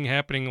testing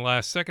happening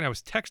last second, I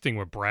was texting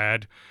with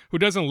Brad, who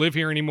doesn't live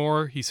here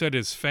anymore. He said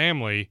his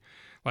family,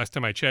 last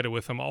time I chatted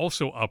with him,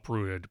 also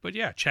uprooted. But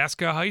yeah,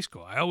 Chaska High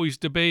School. I always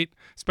debate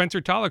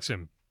Spencer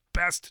Tollickson,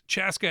 best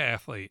Chaska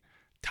athlete.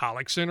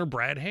 Tollickson or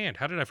Brad Hand.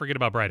 How did I forget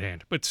about Brad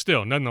Hand? But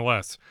still,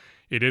 nonetheless,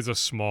 it is a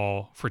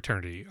small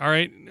fraternity. All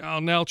right,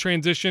 I'll now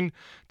transition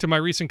to my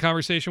recent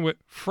conversation with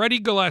Freddie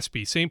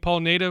Gillespie, St.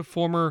 Paul native,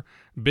 former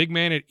big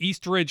man at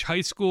East Ridge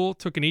High School,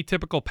 took an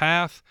atypical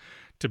path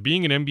to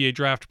being an NBA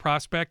draft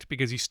prospect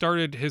because he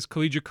started his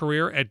collegiate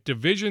career at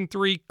Division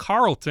III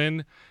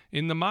Carleton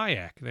in the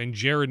MIAC. Then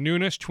Jared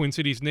Nunes, Twin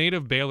Cities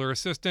native, Baylor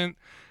assistant.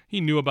 He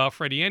knew about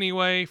Freddie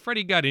anyway.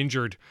 Freddie got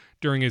injured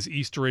during his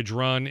East Ridge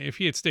run. If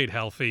he had stayed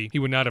healthy, he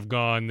would not have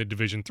gone the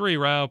Division III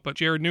route. But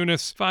Jared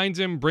Nunes finds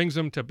him, brings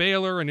him to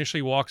Baylor,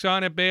 initially walks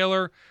on at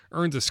Baylor,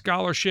 earns a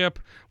scholarship,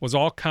 was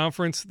all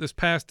conference this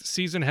past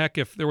season. Heck,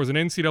 if there was an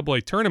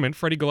NCAA tournament,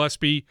 Freddie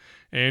Gillespie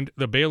and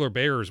the Baylor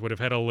Bears would have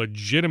had a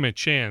legitimate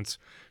chance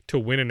to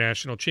win a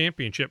national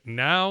championship.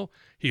 Now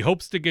he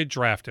hopes to get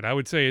drafted. I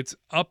would say it's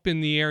up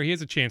in the air. He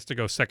has a chance to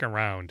go second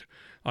round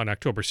on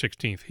October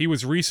 16th. He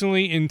was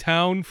recently in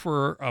town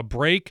for a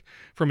break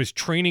from his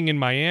training in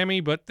Miami,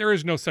 but there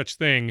is no such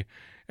thing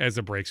as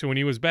a break. So when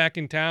he was back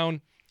in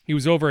town, he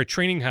was over at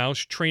Training House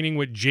training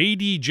with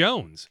J.D.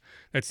 Jones.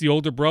 That's the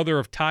older brother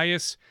of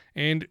Tyus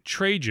and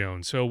Trey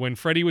Jones. So when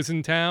Freddie was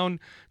in town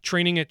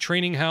training at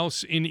Training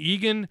House in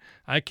Eagan,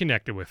 I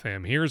connected with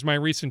him. Here's my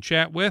recent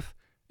chat with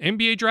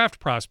NBA draft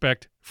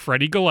prospect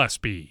Freddie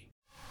Gillespie.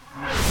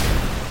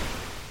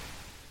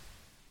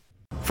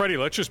 Freddie,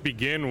 let's just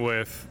begin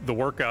with the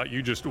workout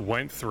you just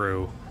went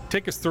through.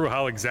 Take us through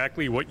how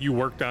exactly what you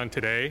worked on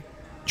today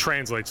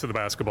translates to the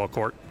basketball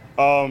court.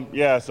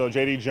 Yeah, so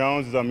J.D.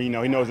 Jones, he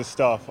knows his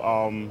stuff.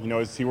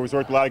 He worked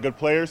with a lot of good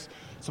players.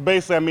 So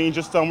basically,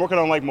 just working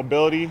on like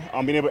mobility,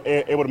 being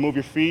able to move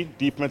your feet.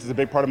 Defense is a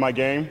big part of my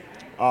game.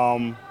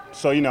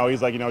 So,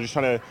 he's like, just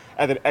trying to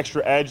add that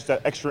extra edge,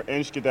 that extra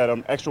inch, get that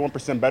extra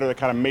 1% better that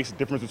kind of makes a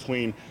difference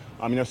between,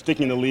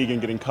 sticking in the league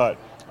and getting cut.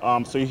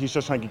 So he's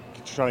just trying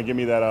to give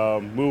me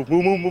that move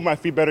my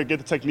feet better, get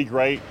the technique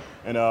right,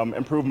 and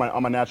improve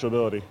on my natural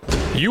ability.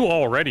 You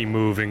already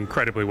move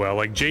incredibly well.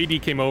 Like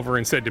JD came over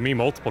and said to me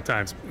multiple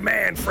times,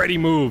 man, Freddie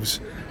moves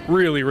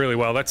really, really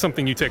well. That's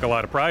something you take a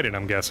lot of pride in,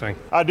 I'm guessing.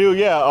 I do,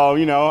 yeah.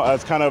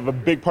 It's kind of a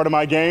big part of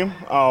my game.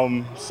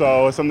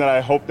 So it's something that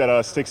I hope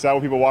that sticks out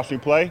when people watch me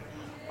play.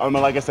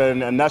 Like I said,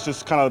 and that's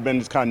just kind of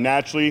been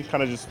naturally,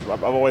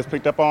 I've always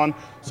picked up on.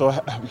 So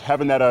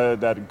having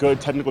that good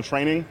technical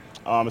training,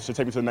 it should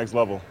take me to the next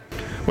level.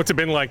 What's it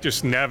been like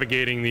just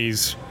navigating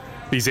these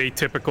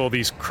atypical,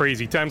 these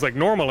crazy times? Like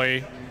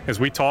normally, as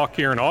we talk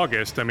here in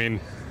August,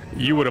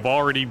 you would have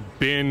already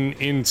been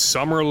in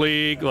summer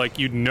league, like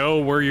you'd know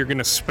where you're going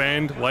to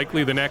spend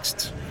likely the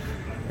next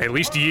at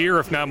least year,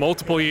 if not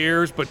multiple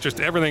years, but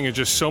just everything is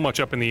just so much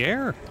up in the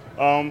air.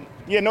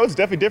 It's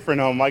definitely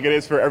different, like it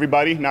is for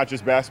everybody, not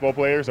just basketball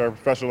players or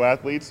professional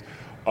athletes.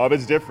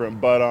 It's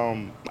different, but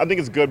I think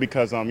it's good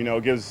because,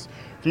 it gives,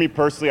 for me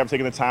personally, I'm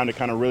taking the time to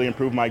kind of really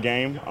improve my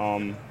game.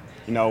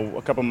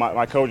 A couple of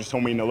my coaches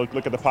told me, look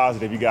at the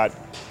positive. You got,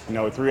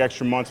 4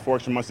 extra months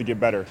to get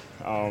better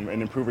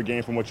and improve your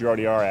game from what you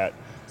already are at.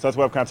 So that's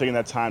why I'm kind of taking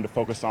that time to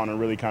focus on and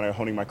really kind of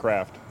honing my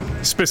craft.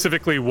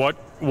 Specifically, what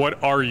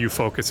are you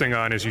focusing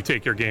on as you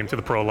take your game to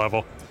the pro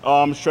level?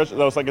 Stretch,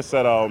 like I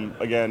said,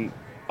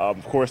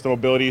 of course, the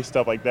mobility,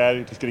 stuff like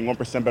that, just getting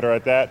 1% better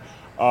at that.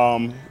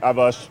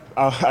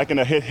 I can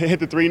hit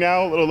the three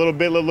now a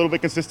little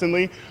bit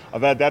consistently.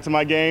 I've added that to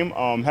my game.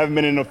 Haven't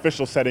been in an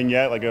official setting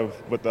yet, in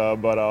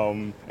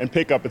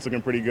pickup it's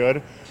looking pretty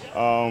good.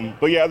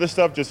 But yeah, other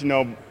stuff, just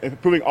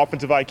improving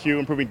offensive IQ,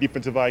 improving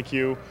defensive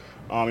IQ.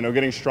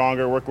 Getting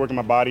stronger, working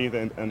my body,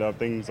 and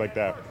things like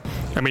that.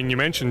 I mean, you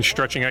mentioned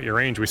stretching out your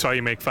range. We saw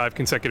you make 5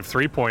 consecutive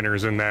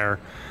three-pointers in there.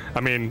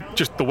 I mean,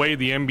 just the way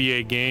the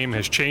NBA game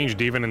has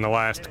changed even in the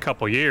last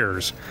couple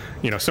years,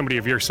 somebody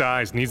of your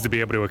size needs to be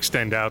able to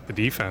extend out the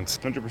defense.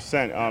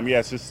 100%. Yeah,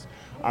 it's just,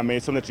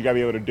 it's something that you got to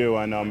be able to do,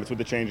 and it's with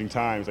the changing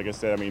times. Like I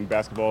said,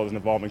 basketball is an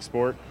evolving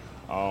sport.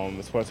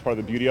 That's part of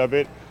the beauty of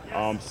it.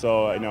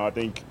 So I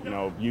think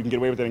you can get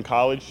away with it in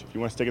college. If you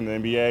want to stick in the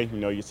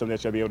NBA, it's something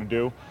that you'll be able to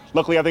do.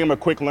 Luckily, I think I'm a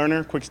quick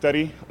learner, quick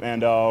study,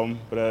 and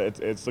but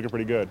it's looking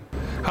pretty good.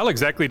 How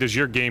exactly does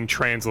your game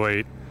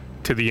translate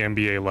to the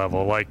NBA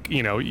level? Like,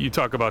 you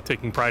talk about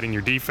taking pride in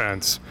your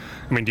defense.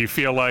 I mean, do you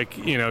feel like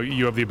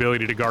you have the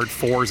ability to guard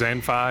 4s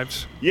and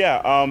 5s?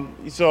 Yeah.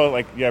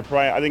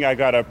 Probably. I think I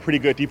got a pretty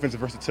good defensive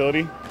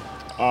versatility.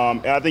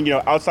 And I think,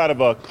 outside of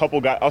a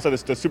couple guys, outside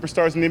of the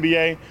superstars in the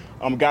NBA,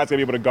 guys got to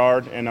be able to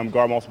guard and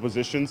guard multiple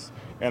positions.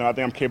 And I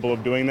think I'm capable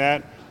of doing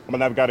that.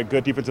 I've got a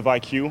good defensive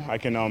IQ. I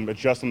can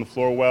adjust on the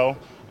floor well.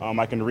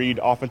 I can read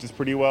offenses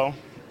pretty well.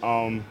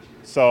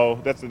 So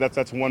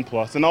that's one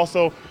plus. And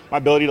also my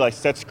ability to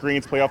set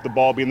screens, play off the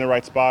ball, be in the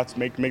right spots,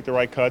 make the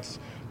right cuts,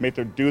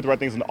 do the right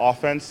things in the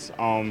offense,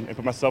 and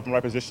put myself in the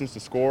right positions to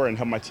score and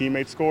help my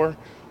teammates score.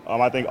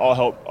 I think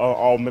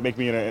all make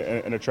me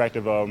an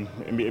attractive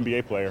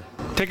NBA player.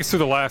 Take us through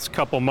the last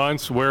couple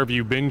months. Where have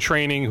you been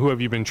training? Who have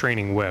you been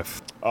training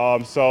with?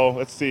 So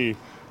let's see.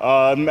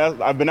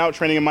 I've been out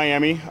training in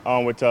Miami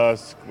with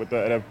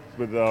a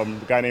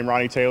guy named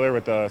Ronnie Taylor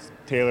with the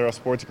Taylor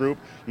Sports Group.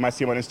 You might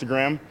see him on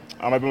Instagram.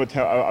 I've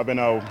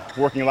been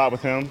working a lot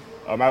with him.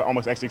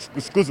 Almost actually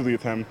exclusively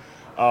with him.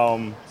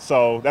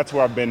 So that's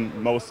where I've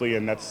been mostly,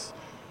 and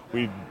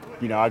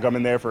I come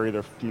in there for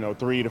either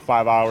 3 to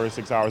 5 hours,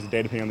 6 hours a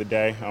day, depending on the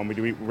day.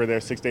 We're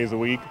there 6 days a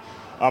week.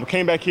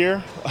 Came back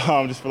here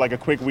just for a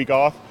quick week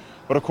off,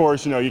 but of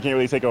course you can't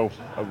really take a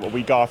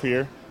week off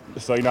here.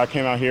 So I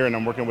came out here and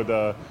I'm working with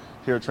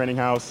here at Training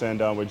House and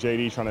with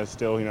JD, trying to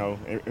still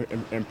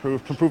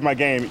improve my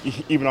game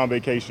even on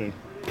vacation.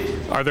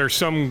 Are there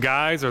some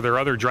guys? Are there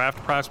other draft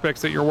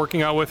prospects that you're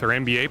working out with, or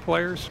NBA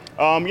players?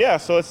 Yeah.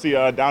 So let's see.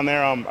 Down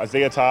there,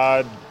 Isaiah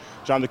Todd,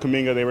 John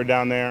Kuminga, they were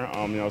down there.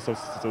 So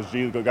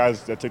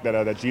guys that took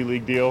that G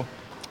League deal.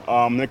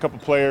 Then a couple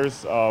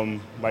players,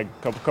 like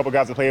a couple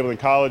guys that played in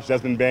college.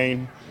 Desmond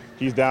Bain,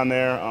 he's down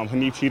there.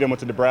 Hanif Cheatham went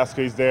to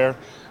Nebraska, he's there.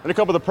 And a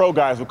couple of the pro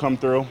guys will come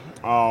through.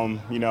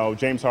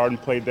 James Harden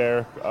played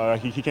there.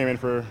 He came in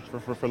for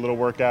a little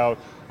workout.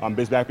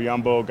 Bismack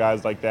Biyombo,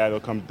 guys like that, they'll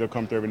come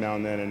through every now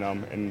and then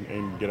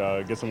and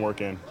get some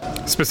work in.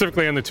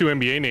 Specifically on the 2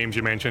 NBA names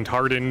you mentioned,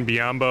 Harden,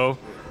 Biyombo.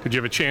 Did you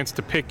have a chance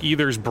to pick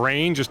either's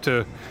brain just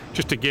to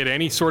get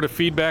any sort of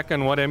feedback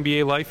on what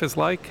NBA life is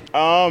like?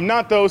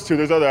 Not those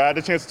two. I had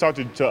a chance to talk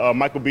to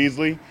Michael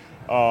Beasley,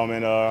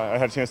 and I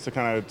had a chance to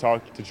kind of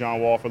talk to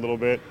John Wall for a little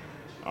bit.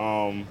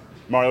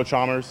 Mario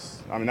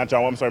Chalmers.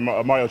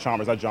 Mario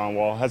Chalmers, not John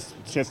Wall. Has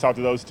a chance to talk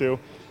to those two.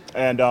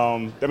 And,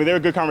 they were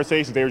good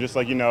conversations. They were just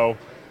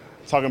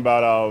talking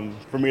about,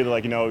 for me,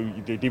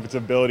 the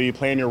defensive ability,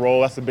 playing your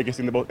role. That's the biggest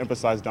thing they both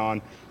emphasized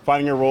on.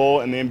 Finding your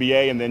role in the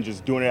NBA and then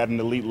just doing it at an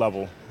elite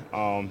level.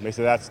 They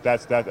said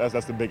that's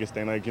the biggest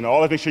thing.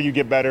 Always make sure you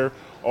get better.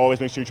 Always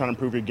make sure you're trying to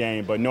improve your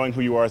game. But knowing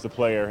who you are as a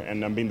player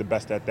and being the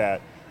best at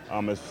that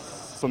is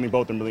something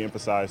both of them really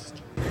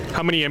emphasized.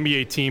 How many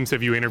NBA teams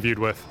have you interviewed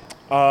with?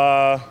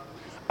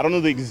 I don't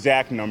know the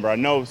exact number. I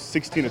know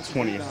 16 to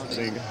 20, I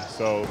think.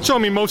 So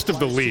most of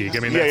the league.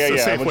 That's a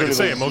safe way to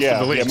say it. Most of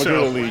the league.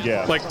 Majority of the league,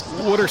 yeah.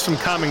 What are some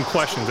common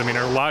questions? Are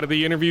a lot of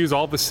the interviews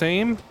all the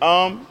same?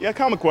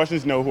 Common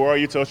questions. Who are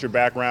you? Tell us your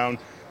background.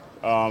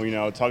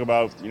 Talk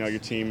about your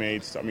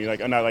teammates.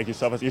 Not like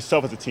yourself as a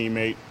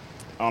teammate.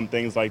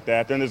 Things like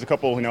that. Then there's a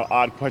couple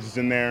odd questions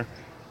in there.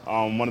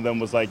 One of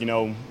them was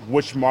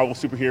which Marvel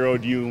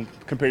superhero do you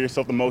compare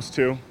yourself the most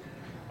to?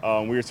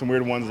 Some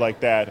weird ones like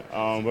that.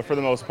 But for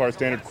the most part,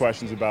 standard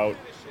questions about,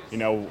 who,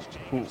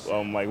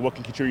 what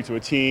can contribute to a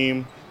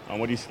team,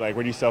 what do you where do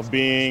you yourself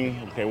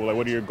being? Okay,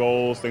 what are your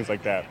goals? Things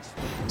like that.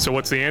 So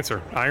what's the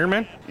answer? Iron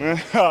Man?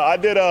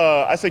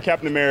 I said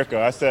Captain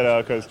America. I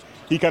said because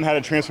he kind of had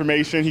a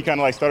transformation. He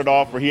kind of started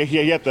off where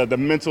he had the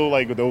mental,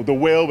 the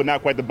will, but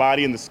not quite the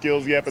body and the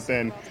skills yet. But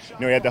then,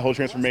 he had the whole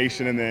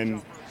transformation, and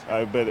then.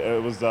 But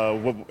it was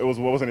what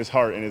was in his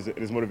heart and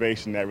his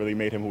motivation that really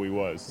made him who he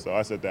was. So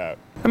I said that.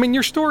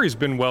 Your story's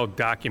been well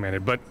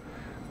documented, but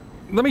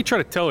let me try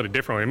to tell it a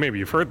different way. Maybe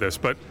you've heard this,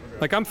 but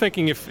I'm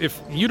thinking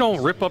if you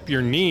don't rip up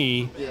your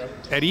knee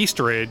at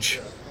Eastridge,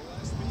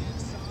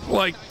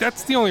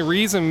 that's the only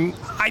reason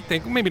I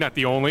think, maybe not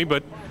the only,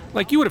 but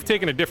you would have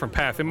taken a different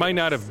path. It might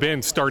not have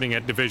been starting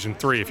at Division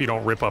III if you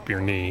don't rip up your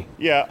knee.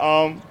 Yeah,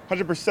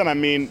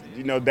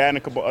 100%. That and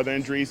a couple other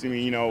injuries.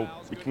 When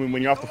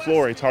you're off the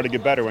floor, it's hard to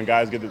get better. When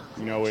guys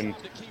when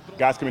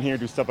guys come in here and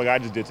do stuff like I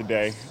just did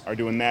today, are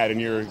doing that, and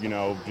you're,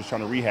 just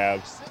trying to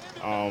rehab,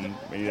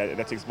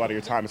 that takes a lot of your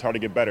time. It's hard to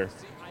get better.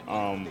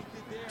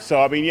 It's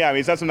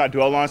not something I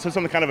dwell on. It's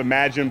something I kind of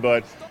imagine,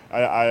 but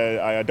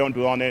I don't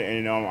dwell on it.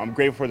 And, I'm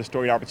grateful for the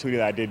story and opportunity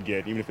that I did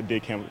get, even if it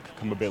did come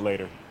a bit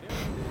later.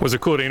 Was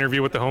it cool to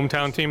interview with the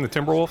hometown team, the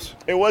Timberwolves?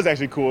 It was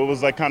actually cool. It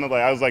was like kind of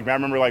like I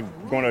remember like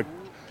going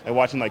to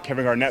watching like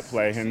Kevin Garnett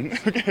play and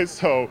going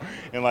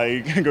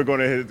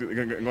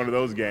to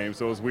those games.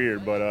 So it was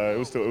weird, but it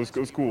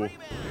was cool.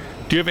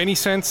 Do you have any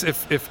sense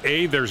if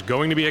A, there's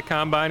going to be a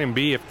combine, and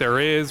B, if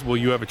there is, will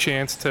you have a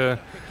chance to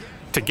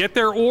get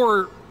there?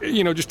 Or,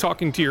 just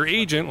talking to your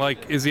agent,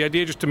 like, is the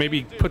idea just to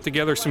maybe put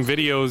together some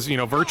videos,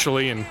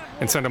 virtually and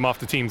send them off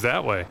to teams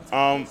that way?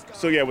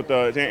 So yeah,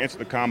 to answer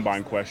the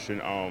combine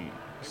question,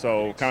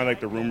 so kind of like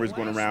the rumors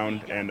going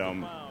around,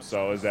 and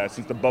so is that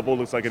since the bubble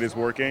looks like it is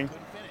working,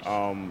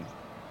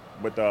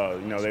 but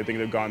they think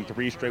they've gone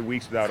 3 straight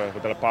weeks without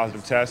a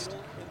positive test.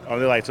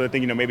 They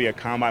think maybe a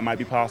combine might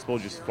be possible.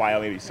 Just fly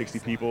out maybe 60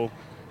 people,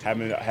 have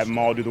them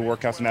all do the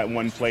workouts in that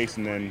one place,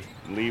 and then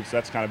leave. So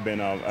that's kind of been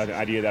an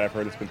idea that I've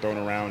heard that's been thrown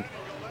around.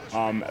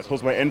 As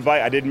opposed to my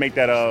invite, I did make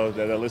that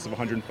list of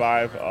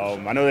 105.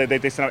 I know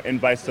that they sent out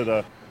invites to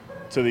the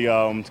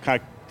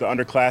kind of the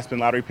underclassmen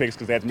lottery picks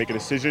because they had to make a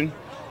decision.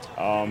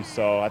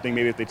 So I think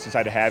maybe if they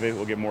decide to have it,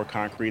 we'll get more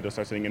concrete. They'll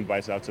start sending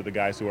invites out to the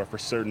guys who are for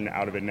certain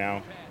out of it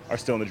now, are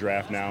still in the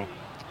draft now.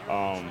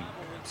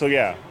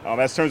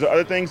 As terms of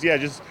other things,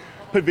 just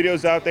put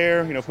videos out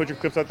there, put your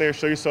clips out there,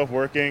 show yourself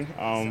working.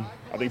 I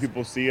think people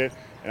will see it.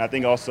 And I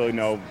think also,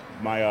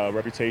 my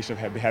reputation of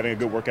having a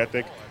good work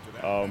ethic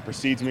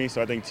precedes me.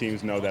 So I think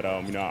teams know that,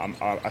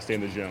 I stay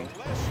in the gym.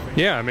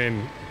 Yeah, I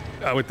mean,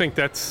 I would think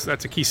that's a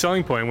key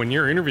selling point when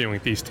you're interviewing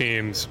with these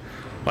teams.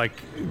 Like,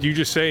 you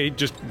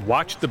just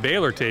watch the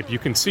Baylor tape. You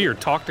can see, or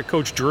talk to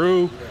Coach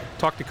Drew,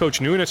 talk to Coach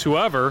Nunes,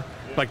 whoever.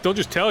 Like, they'll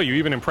just tell you,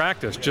 even in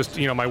practice,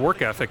 my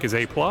work ethic is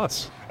A+.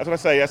 That's what I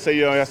say. I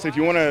say if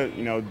you want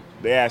to,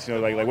 they ask,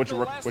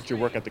 what's your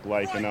work ethic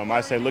like? And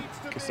I say,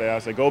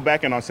 go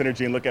back in on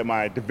Synergy and look at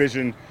my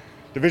Division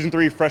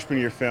III freshman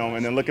year film,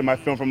 and then look at my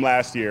film from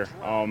last year.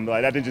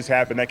 That didn't just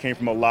happen. That came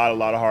from a lot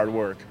of hard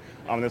work.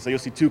 So you'll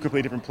see 2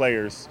 completely different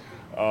players.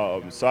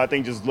 So I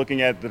think just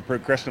looking at the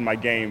progression of my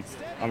game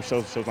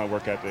shows my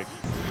work ethic.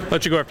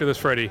 Let you go after this,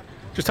 Freddie.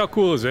 Just how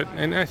cool is it?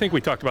 And I think we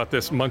talked about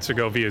this months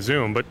ago via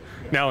Zoom, but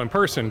now in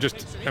person,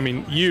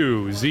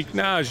 you, Zeke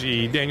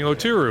Najee, Daniel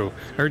Oturu.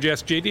 I heard you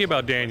ask JD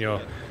about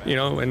Daniel,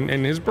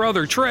 and his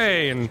brother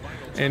Trey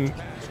and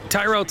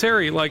Tyrell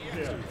Terry,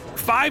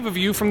 5 of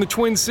you from the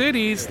Twin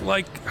Cities.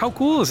 How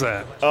cool is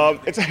that?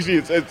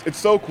 It's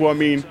so cool. I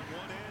mean,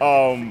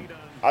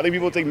 I think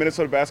people take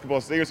Minnesota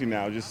basketball seriously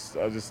now, just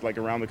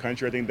around the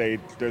country. I think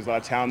there's a lot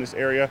of talent in this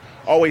area.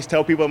 Always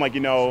tell people,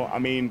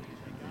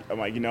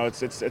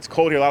 it's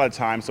cold here a lot of the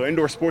time, so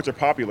indoor sports are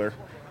popular.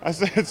 I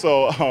said,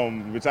 so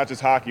it's not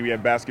just hockey, we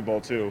have basketball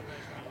too.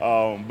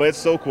 But it's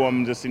so cool.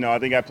 I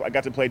think I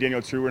got to play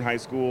Daniel True in high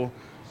school.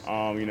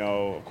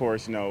 Of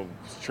course,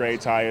 Trey,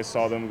 Tyus,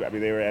 saw them.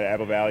 They were at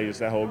Apple Valley, just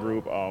that whole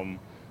group.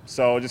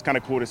 So just kind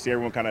of cool to see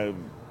everyone kind of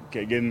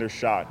getting their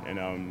shot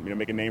and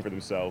make a name for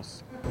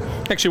themselves.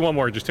 Actually, one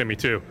more just hit me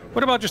too.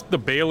 What about just the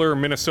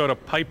Baylor-Minnesota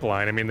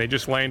pipeline? I mean, they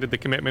just landed the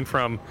commitment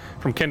from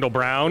Kendall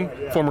Brown,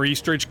 former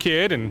Eastridge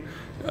kid, and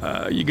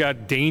you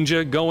got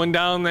Danger going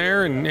down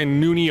there, and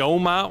Nooney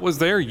Omar was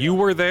there. You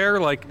were there.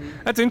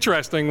 That's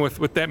interesting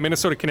with that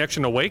Minnesota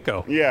connection to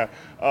Waco. Yeah,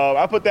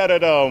 I put that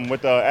at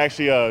with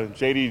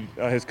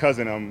JD, his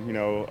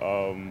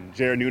cousin,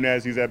 Jared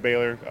Nunes. He's at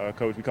Baylor.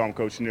 Coach, we call him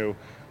Coach Nu.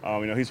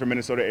 He's from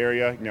Minnesota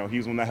area.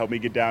 He's one that helped me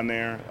get down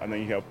there. And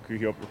then he helped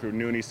recruit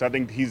Nooney. So I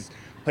think he's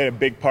played a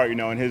big part,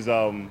 and his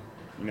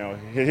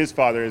his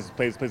father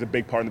plays a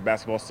big part in the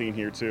basketball scene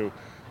here too.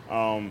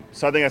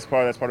 So I think that's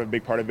part of a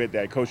big part of it,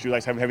 that Coach Drew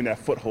likes having that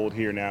foothold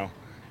here now,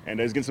 and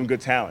he's getting some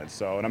good talent.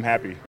 And I'm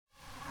happy.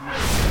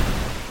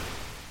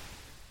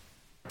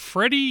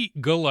 Freddie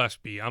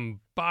Gillespie. I'm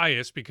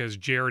biased because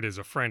Jared is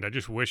a friend. I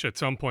just wish at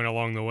some point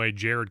along the way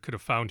Jared could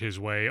have found his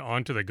way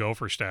onto the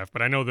Gopher staff.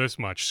 But I know this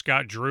much.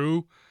 Scott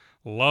Drew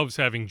loves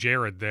having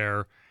Jared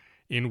there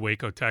in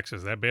Waco,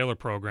 Texas. That Baylor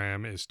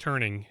program is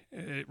turning.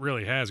 It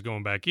really has,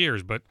 going back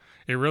years, but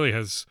it really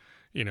has,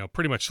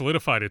 pretty much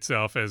solidified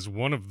itself as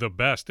one of the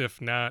best,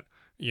 if not,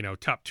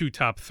 top 2,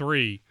 top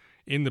 3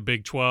 in the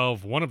Big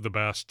 12. One of the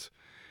best,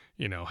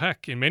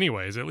 heck, in many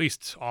ways, at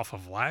least off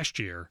of last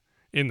year,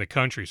 in the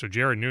country. So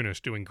Jared Nunes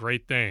doing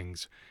great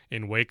things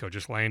in Waco.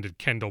 Just landed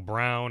Kendall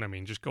Brown. I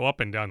mean, just go up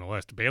and down the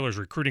list. Baylor's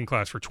recruiting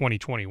class for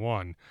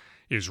 2021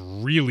 is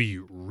really,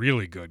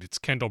 really good. It's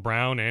Kendall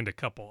Brown and a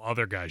couple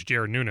other guys.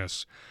 Jared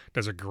Nunes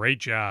does a great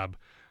job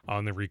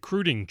on the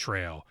recruiting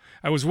trail.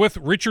 I was with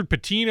Richard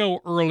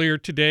Pitino earlier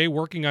today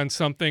working on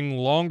something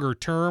longer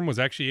term, was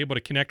actually able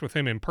to connect with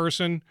him in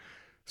person.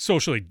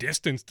 Socially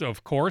distanced,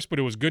 of course, but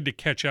it was good to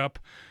catch up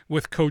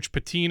with Coach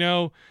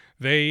Pitino.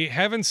 They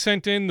haven't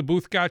sent in the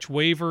Booth-Gotch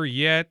waiver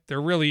yet. There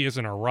really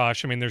isn't a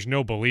rush. I mean, there's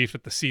no belief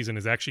that the season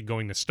is actually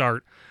going to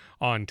start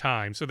on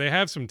time. So they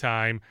have some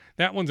time.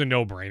 That one's a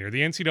no-brainer.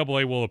 The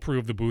NCAA will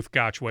approve the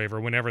Booth-Gotch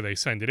waiver whenever they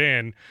send it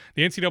in.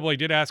 The NCAA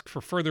did ask for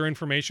further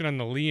information on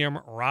the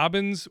Liam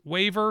Robbins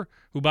waiver,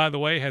 who, by the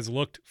way, has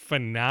looked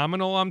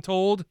phenomenal, I'm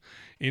told,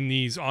 in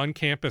these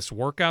on-campus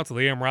workouts.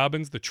 Liam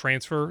Robbins, the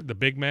transfer, the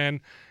big man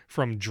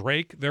from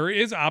Drake. There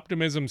is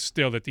optimism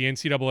still that the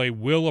NCAA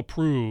will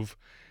approve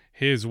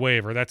his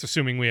waiver. That's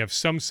assuming we have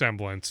some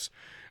semblance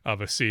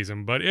of a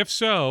season. But if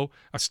so,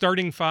 a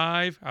starting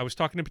five, I was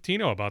talking to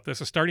Patino about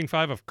this, a starting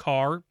five of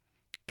Carr,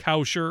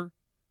 Kauscher,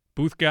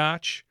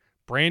 Booth-Gotch,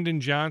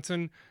 Brandon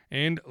Johnson,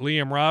 and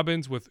Liam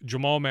Robbins with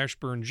Jamal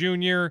Mashburn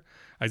Jr.,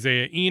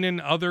 Isaiah Enan,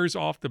 others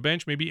off the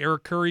bench. Maybe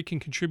Eric Curry can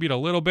contribute a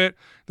little bit.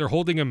 They're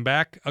holding him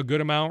back a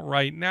good amount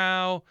right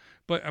now.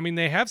 But, I mean,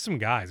 they have some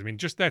guys. I mean,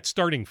 just that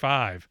starting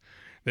five,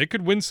 they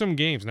could win some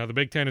games. Now, the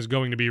Big Ten is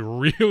going to be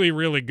really,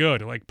 really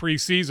good. Like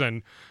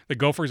preseason, the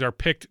Gophers are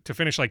picked to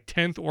finish like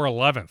 10th or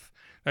 11th.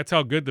 That's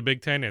how good the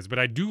Big Ten is. But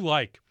I do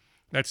like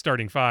that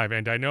starting five,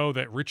 and I know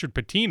that Richard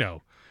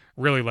Pitino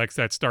really likes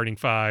that starting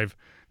five.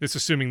 This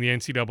assuming the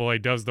NCAA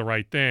does the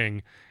right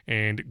thing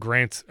and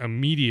grants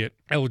immediate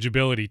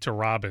eligibility to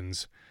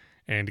Robbins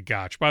and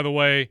Gotch. By the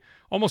way,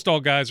 almost all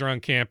guys are on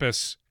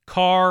campus.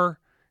 Carr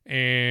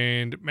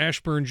and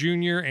Mashburn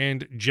Jr.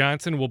 and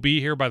Johnson will be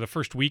here by the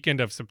first weekend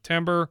of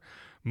September.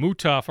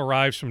 Mutaf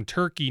arrives from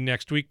Turkey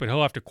next week, but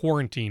he'll have to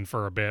quarantine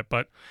for a bit.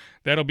 But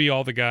that'll be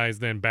all the guys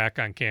then back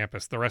on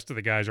campus. The rest of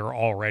the guys are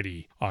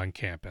already on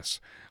campus.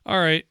 All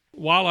right.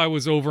 While I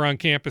was over on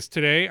campus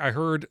today, I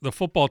heard the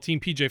football team,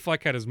 PJ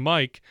Fleck had his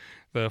mic.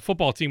 The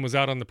football team was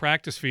out on the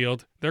practice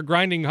field. They're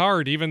grinding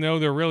hard, even though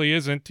there really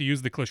isn't, to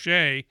use the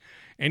cliche,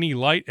 any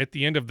light at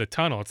the end of the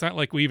tunnel. It's not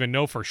like we even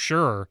know for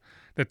sure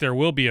that there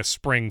will be a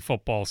spring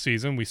football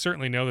season. We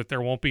certainly know that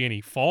there won't be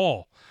any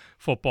fall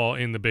football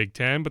in the Big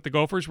Ten, but the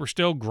Gophers were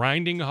still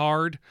grinding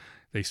hard.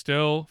 They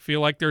still feel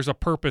like there's a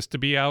purpose to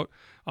be out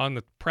on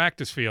the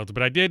practice fields.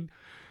 But I did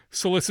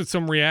solicit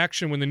some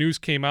reaction when the news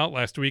came out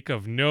last week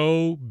of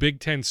no Big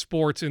Ten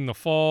sports in the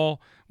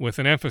fall, with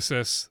an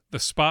emphasis, the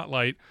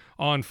spotlight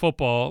on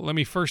football. Let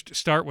me first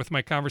start with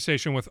my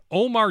conversation with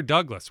Omar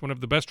Douglas, one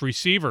of the best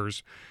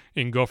receivers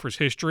in Gophers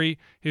history.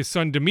 His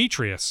son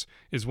Demetrius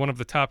is one of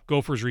the top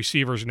Gophers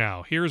receivers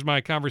now. Here's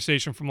my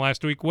conversation from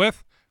last week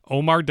with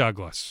Omar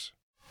Douglas.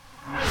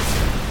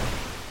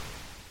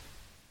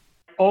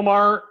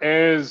 Omar,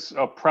 as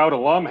a proud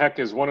alum, heck,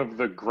 is one of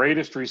the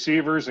greatest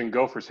receivers in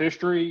Gophers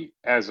history.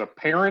 As a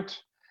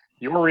parent,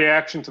 your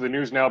reaction to the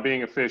news now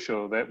being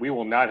official that we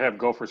will not have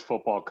Gophers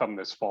football come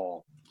this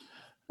fall?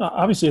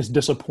 Obviously, it's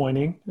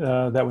disappointing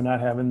that we're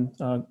not having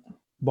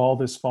ball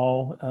this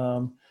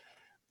fall.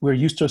 We're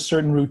used to a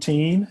certain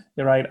routine,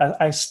 right?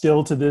 I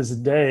still, to this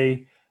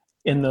day,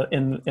 in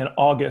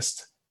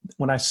August,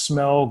 when I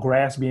smell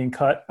grass being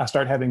cut, I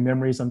start having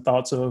memories and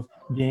thoughts of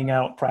being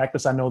out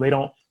practice. I know they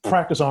don't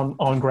practice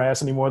on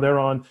grass anymore. They're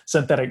on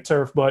synthetic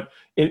turf, but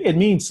it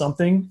means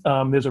something.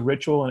 There's a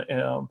ritual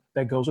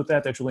that goes with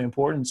that that's really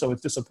important. So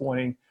it's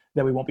disappointing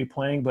that we won't be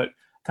playing, but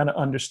kind of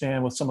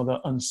understand with some of the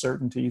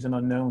uncertainties and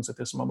unknowns at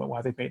this moment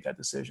why they've made that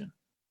decision.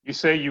 You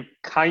say you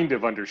kind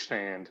of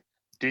understand.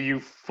 Do you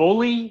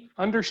fully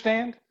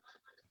understand?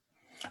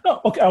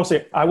 No, okay,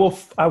 I will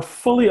say I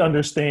fully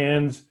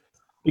understand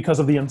because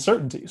of the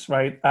uncertainties,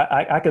 right?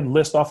 I could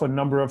list off a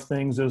number of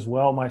things as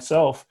well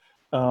myself.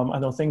 I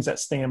know things that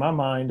stay in my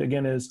mind,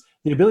 again, is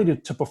the ability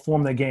to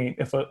perform the game.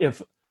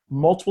 If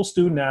multiple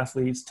student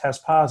athletes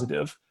test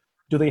positive,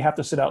 do they have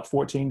to sit out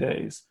 14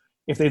 days?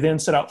 If they then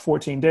sit out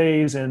 14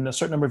 days and a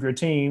certain number of your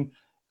team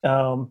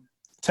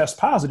test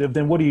positive,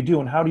 then what do you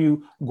do? And how do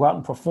you go out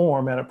and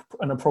perform at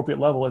an appropriate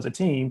level as a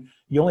team?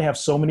 You only have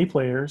so many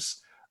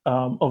players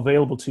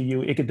available to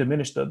you. It could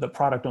diminish the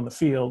product on the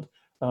field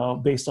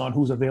based on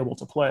who's available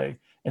to play.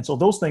 And so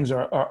those things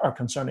are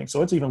concerning.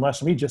 So it's even less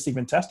for me, just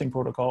even testing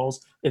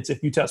protocols. It's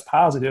if you test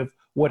positive,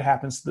 what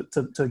happens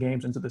to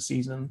games into the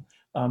season?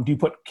 Do you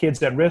put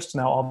kids at risk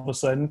now all of a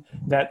sudden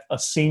that a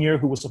senior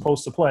who was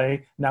supposed to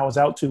play now is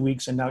out 2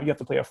 weeks and now you have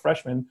to play a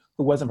freshman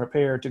who wasn't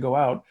prepared to go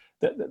out?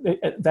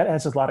 That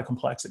adds a lot of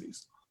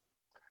complexities.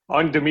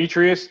 On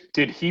Demetrius,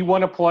 did he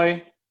want to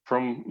play?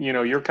 From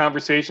your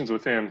conversations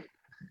with him,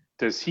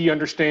 does he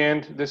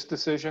understand this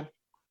decision?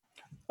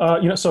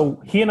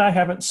 So he and I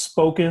haven't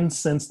spoken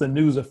since the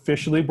news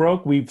officially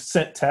broke. We've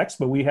sent texts,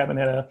 but we haven't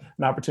had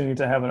an opportunity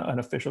to have an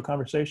official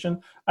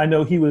conversation. I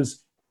know he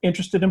was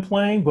interested in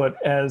playing, but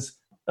as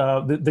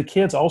the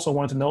kids also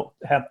wanted to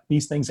have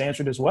these things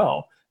answered as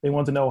well. They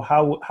wanted to know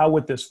how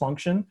would this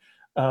function?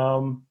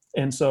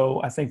 And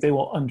so I think they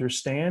will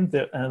understand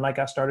that. And like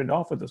I started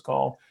off with this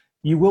call,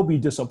 you will be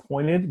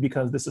disappointed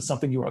because this is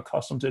something you are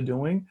accustomed to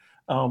doing.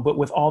 But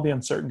with all the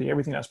uncertainty,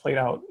 everything that's played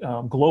out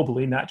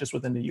globally, not just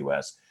within the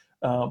U.S.,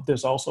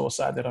 there's also a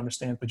side that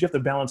understands. But you have to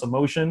balance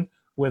emotion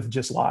with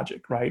just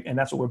logic, right? And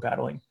that's what we're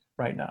battling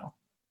right now.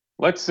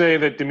 Let's say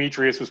that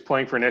Demetrius was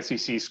playing for an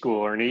SEC school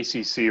or an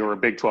ACC or a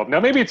Big 12. Now,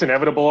 maybe it's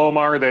inevitable,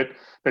 Omar, that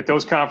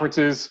those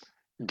conferences,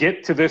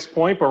 get to this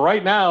point, but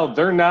right now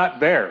they're not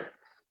there.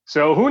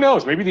 So who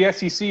knows? Maybe the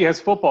SEC has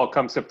football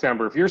come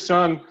September. If your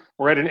son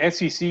were at an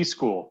SEC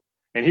school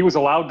and he was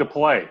allowed to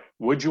play,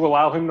 would you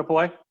allow him to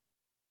play?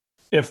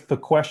 If the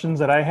questions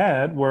that I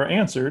had were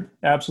answered,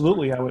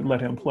 absolutely, I would let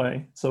him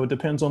play. So it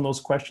depends on those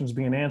questions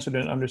being answered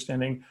and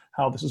understanding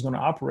how this is going to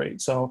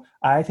operate. So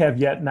I have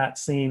yet not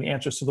seen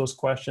answers to those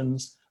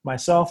questions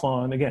myself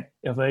on, again,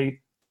 if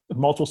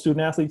multiple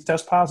student athletes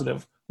test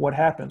positive, what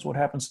happens? What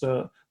happens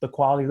to the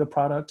quality of the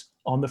product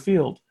on the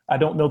field? I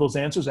don't know those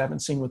answers. I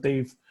haven't seen what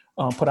they've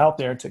put out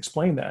there to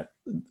explain that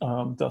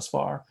thus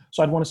far.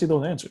 So I'd want to see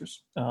those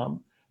answers.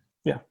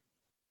 Yeah.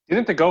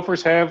 Didn't the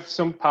Gophers have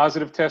some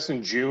positive tests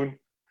in June?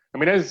 I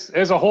mean,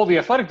 as a whole, the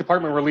athletic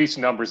department released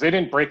numbers. They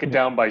didn't break it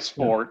down by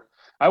sport.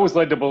 I was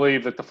led to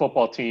believe that the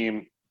football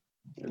team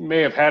may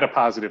have had a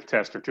positive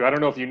test or two. I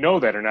don't know if you know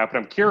that or not, but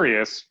I'm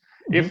curious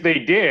if they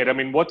did. I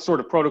mean, what sort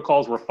of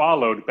protocols were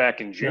followed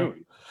back in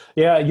June?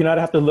 Yeah, you'd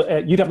have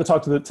to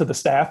talk to the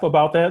staff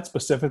about that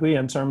specifically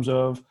in terms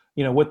of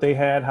what they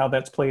had, how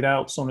that's played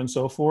out, so on and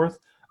so forth.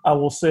 I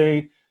will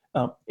say,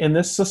 in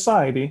this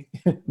society,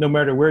 no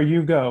matter where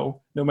you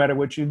go, no matter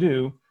what you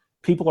do,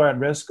 people are at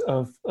risk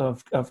of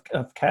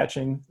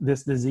catching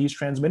this disease,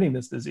 transmitting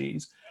this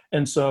disease.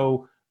 And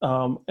so,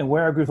 and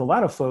where I agree with a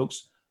lot of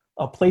folks,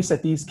 a place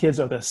that these kids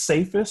are the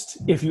safest,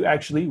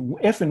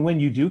 if and when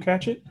you do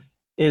catch it,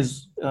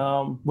 is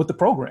with the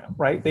program,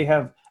 right? They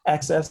have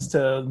access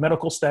to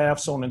medical staff,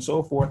 so on and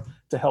so forth,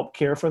 to help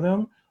care for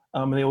them.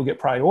 And they will get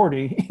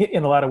priority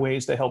in a lot of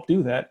ways to help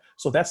do that.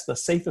 So that's the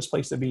safest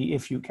place to be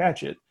if you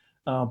catch it.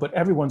 But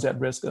everyone's at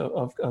risk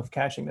of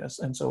catching this.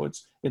 And so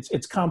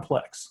it's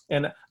complex.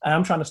 And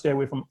I'm trying to stay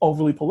away from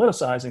overly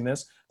politicizing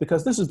this,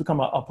 because this has become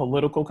a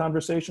political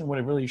conversation when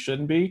it really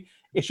shouldn't be.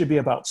 It should be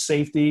about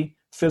safety,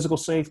 physical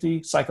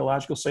safety,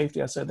 psychological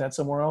safety. I said that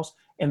somewhere else.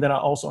 And then I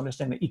also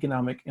understand the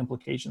economic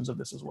implications of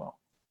this as well.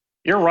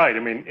 You're right. I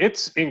mean,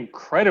 it's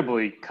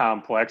incredibly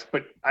complex,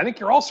 but I think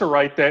you're also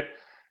right that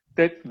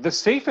the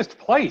safest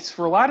place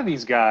for a lot of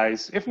these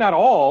guys, if not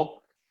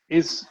all,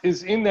 is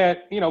in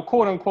that,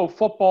 quote unquote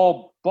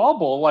football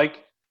bubble.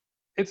 Like,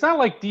 it's not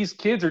like these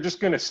kids are just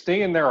going to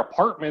stay in their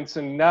apartments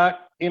and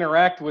not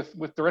interact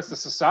with the rest of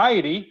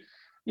society.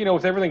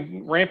 With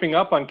everything ramping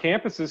up on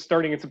campuses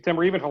starting in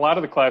September, even if a lot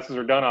of the classes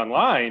are done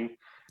online.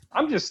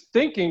 I'm just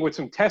thinking with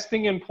some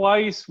testing in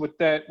place, with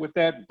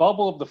that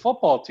bubble of the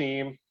football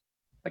team,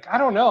 like, I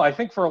don't know. I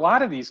think for a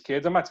lot of these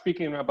kids, I'm not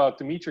speaking about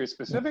Demetrius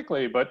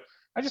specifically, but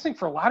I just think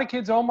for a lot of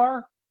kids,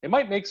 Omar, it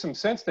might make some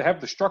sense to have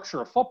the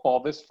structure of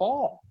football this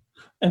fall.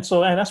 And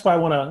that's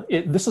why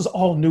this is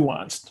all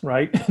nuanced,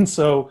 right? And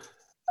so,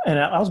 and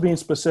I was being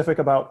specific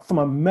about, from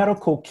a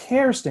medical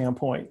care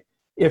standpoint,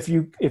 if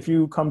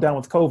you come down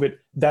with COVID,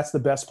 that's the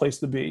best place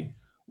to be.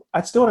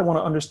 I still want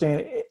to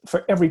understand,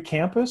 for every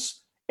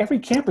campus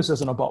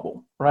isn't a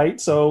bubble, right?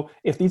 So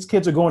if these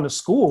kids are going to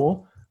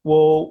school,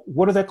 well,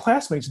 what are their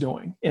classmates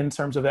doing in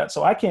terms of that?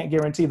 So I can't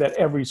guarantee that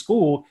every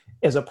school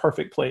is a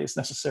perfect place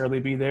necessarily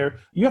be there.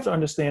 You have to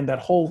understand that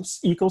whole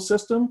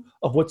ecosystem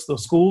of what's the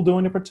school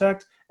doing to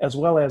protect, as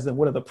well as then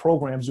what are the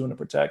programs doing to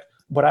protect.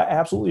 But I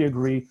absolutely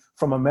agree,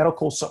 from a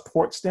medical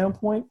support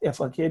standpoint,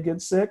 if a kid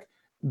gets sick,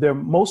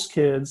 most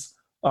kids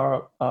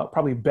are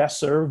probably best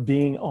served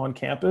being on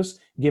campus,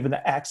 given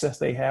the access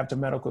they have to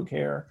medical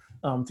care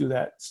through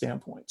that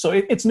standpoint. So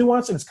it's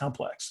nuanced and it's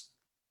complex.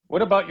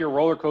 What about your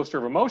roller coaster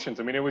of emotions?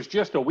 I mean, it was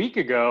just a week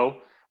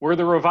ago where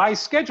the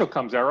revised schedule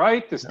comes out,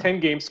 right? This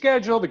 10-game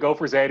schedule, the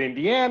Gophers at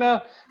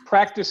Indiana,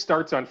 practice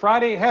starts on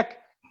Friday. Heck,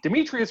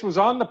 Demetrius was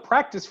on the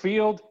practice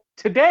field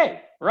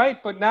today,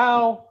 right? But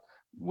now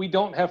we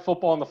don't have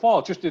football in the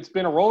fall. It's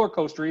been a roller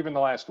coaster even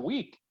the last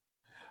week.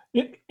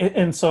 And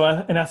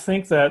I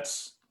think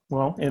that's,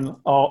 well, and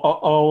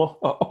all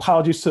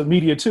apologies to the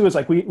media too, is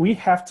like we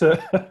have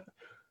to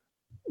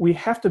we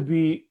have to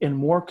be in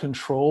more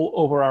control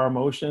over our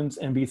emotions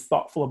and be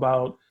thoughtful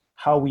about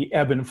how we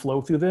ebb and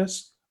flow through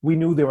this. We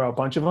knew there were a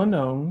bunch of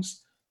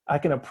unknowns. I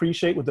can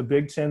appreciate what the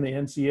Big Ten, the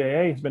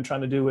NCAA has been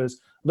trying to do is,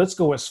 let's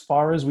go as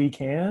far as we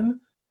can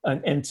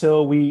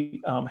until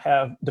we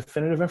have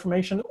definitive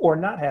information, or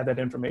not have that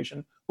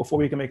information before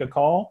we can make a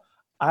call.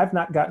 I've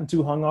not gotten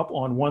too hung up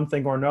on one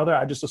thing or another.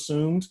 I just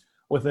assumed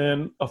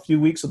within a few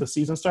weeks of the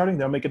season starting,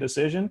 they'll make a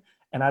decision,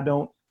 and I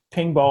don't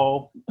ping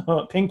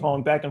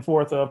pong back and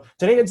forth of,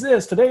 today it's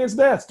this, today it's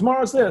that,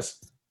 tomorrow it's this.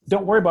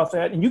 Don't worry about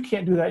that. And you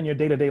can't do that in your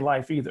day-to-day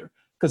life either,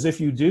 because if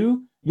you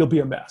do, you'll be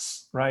a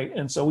mess, right?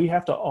 And so we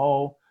have to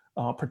all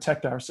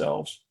protect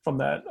ourselves from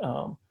that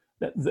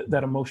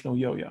emotional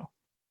yo-yo.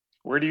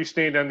 Where do you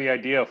stand on the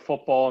idea of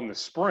football in the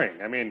spring?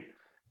 I mean,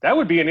 that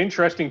would be an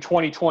interesting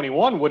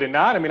 2021, would it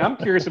not? I mean, I'm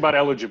curious about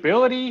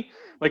eligibility.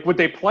 Like, would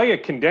they play a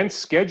condensed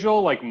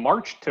schedule like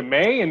March to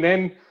May and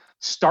then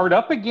start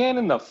up again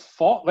in the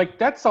fall? Like,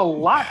 that's a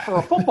lot for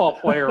a football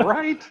player,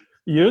 right?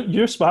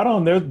 You're spot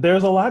on.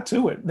 There's a lot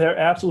to it. There's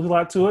absolutely a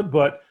lot to it,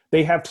 but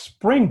they have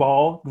spring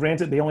ball.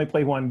 Granted, they only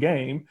play one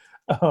game,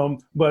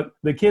 but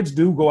the kids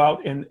do go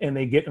out and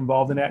they get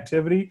involved in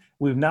activity.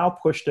 We've now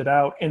pushed it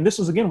out. And this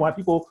is, again, why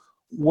people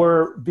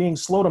were being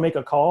slow to make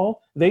a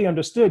call, they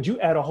understood you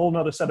add a whole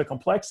nother set of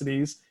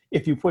complexities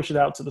if you push it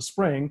out to the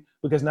spring,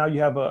 because now you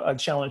have a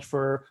challenge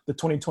for the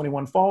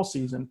 2021 fall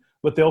season.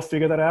 But they'll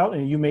figure that out,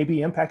 and you may be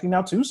impacting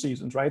now 2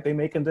 seasons, right? They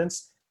may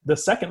condense the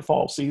second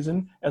fall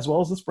season as well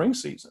as the spring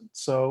season.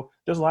 So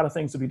there's a lot of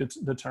things to be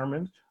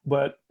determined,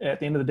 but at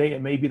the end of the day,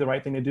 it may be the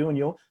right thing to do, and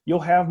you'll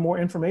have more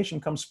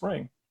information come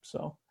spring.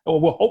 So,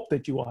 or we'll hope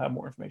that you will have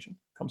more information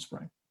come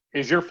spring.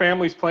 Is your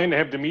family's plan to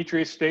have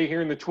Demetrius stay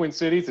here in the Twin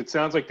Cities? It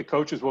sounds like the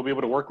coaches will be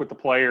able to work with the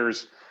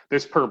players.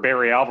 This per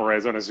Barry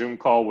Alvarez on a Zoom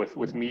call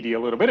with media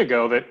a little bit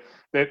ago, that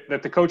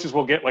the coaches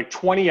will get like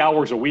 20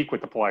 hours a week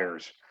with the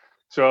players.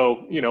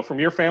 So, from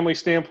your family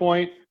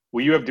standpoint,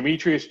 will you have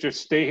Demetrius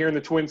just stay here in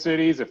the Twin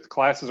Cities? If the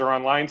classes are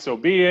online, so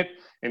be it,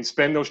 and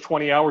spend those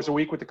 20 hours a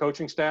week with the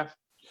coaching staff?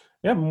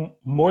 Yeah,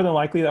 more than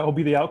likely that will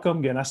be the outcome.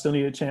 Again, I still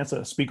need a chance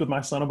to speak with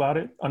my son about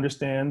it,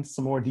 understand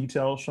some more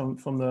details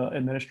from the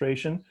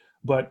administration.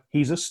 But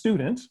he's a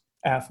student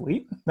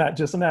athlete, not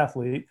just an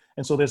athlete.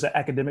 And so there's an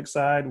academic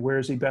side. Where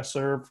is he best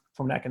served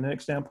from an academic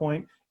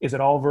standpoint? Is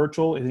it all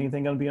virtual? Is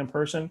anything going to be in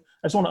person?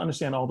 I just want to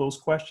understand all those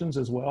questions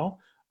as well.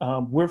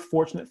 We're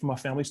fortunate from a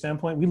family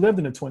standpoint. We lived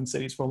in the Twin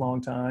Cities for a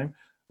long time.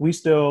 We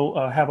still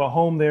have a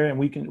home there, and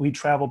we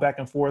travel back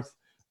and forth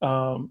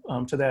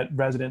to that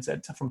residence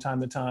from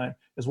time to time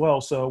as well.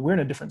 So we're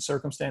in a different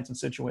circumstance and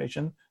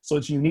situation. So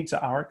it's unique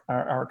to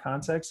our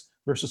context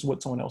versus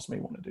what someone else may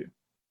want to do.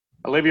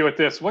 I'll leave you with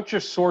this. What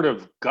just sort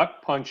of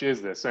gut punch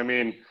is this? I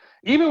mean,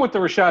 even with the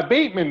Rashad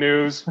Bateman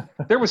news,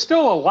 there was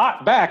still a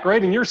lot back,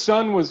 right? And your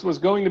son was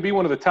going to be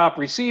one of the top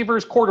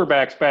receivers,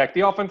 quarterbacks back,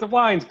 the offensive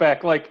line's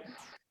back. Like,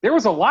 there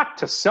was a lot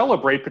to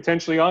celebrate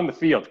potentially on the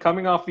field,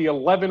 coming off the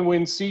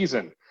 11-win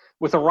season.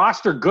 With a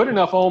roster good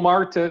enough,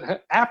 Omar, to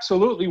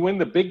absolutely win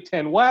the Big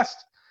Ten West.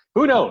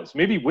 Who knows?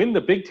 Maybe win the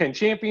Big Ten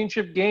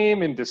championship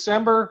game in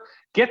December,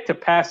 get to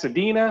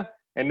Pasadena,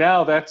 and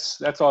now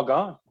that's all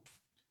gone.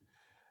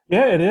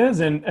 Yeah, it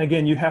is. And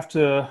again, you have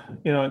to,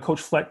 and Coach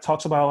Fleck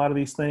talks about a lot of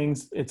these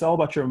things. It's all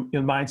about your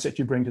mindset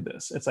you bring to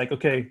this. It's like,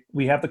 okay,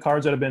 we have the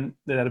cards that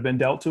have been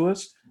dealt to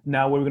us.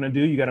 Now what we're going to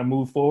do, you got to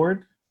move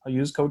forward. I'll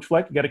use Coach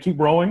Fleck. You got to keep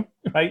rowing,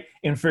 right?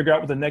 And figure out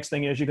what the next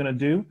thing is you're going to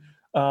do.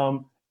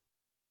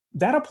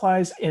 That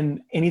applies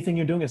in anything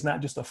you're doing. It's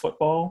not just a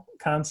football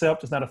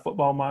concept. It's not a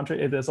football mantra.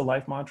 It is a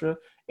life mantra.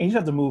 And you just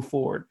have to move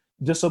forward.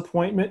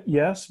 Disappointment,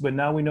 yes, but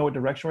now we know what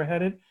direction we're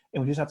headed,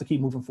 and we just have to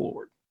keep moving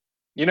forward.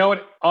 You know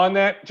what, on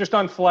that, just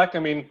on Fleck, I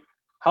mean,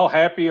 how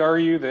happy are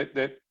you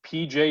that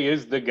PJ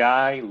is the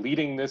guy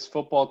leading this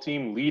football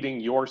team, leading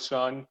your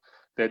son,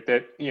 that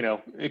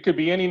it could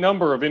be any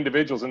number of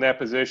individuals in that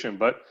position,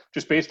 but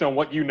just based on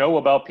what you know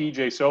about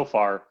PJ so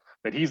far,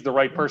 that he's the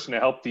right person to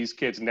help these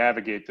kids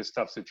navigate this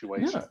tough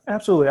situation. Yeah,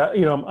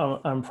 absolutely.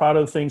 I'm proud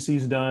of the things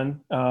he's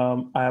done.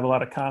 I have a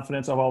lot of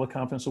confidence. I have all the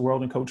confidence in the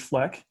world in Coach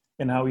Fleck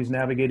and how he's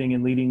navigating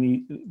and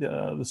leading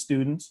the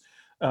students,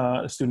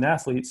 student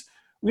athletes.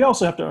 We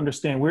also have to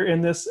understand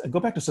go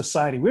back to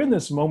society. We're in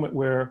this moment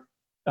where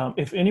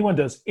if anyone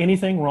does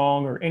anything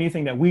wrong or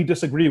anything that we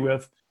disagree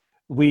with,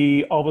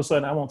 we all of a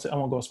sudden, I won't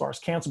go as far as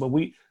cancel, but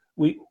we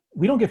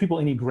don't give people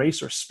any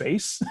grace or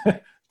space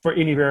for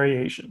any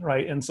variation,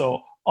 right? And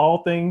so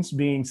all things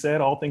being said,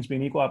 all things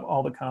being equal, I have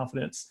all the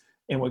confidence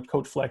in what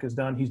Coach Fleck has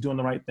done. He's doing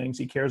the right things.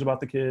 He cares about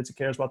the kids. He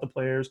cares about the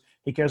players.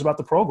 He cares about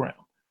the program.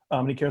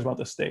 And he cares about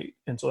the state.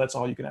 And so that's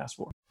all you can ask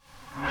for.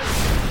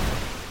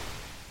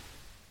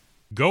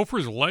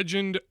 Gophers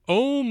legend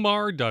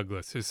Omar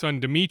Douglas. His son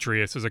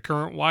Demetrius is a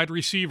current wide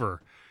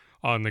receiver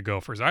on the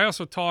Gophers. I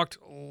also talked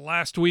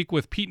last week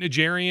with Pete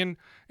Najarian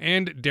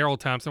and Daryl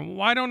Thompson.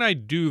 Why don't I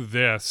do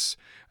this?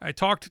 I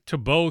talked to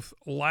both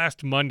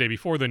last Monday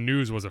before the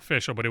news was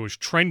official, but it was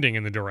trending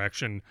in the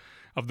direction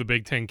of the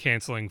Big Ten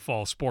canceling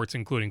fall sports,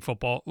 including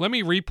football. Let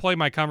me replay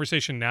my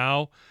conversation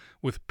now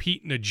with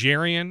Pete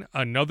Najarian,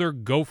 another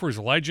Gophers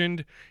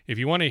legend. If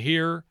you want to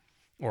hear,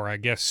 or I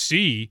guess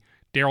see,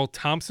 Daryl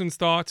Thompson's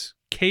thoughts,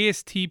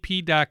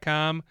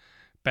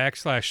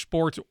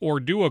 kstp.com/sports, or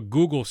do a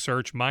Google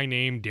search, my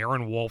name,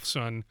 Darren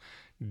Wolfson,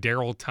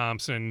 Daryl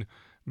Thompson,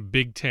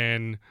 Big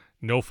Ten,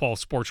 no fall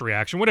sports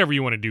reaction, whatever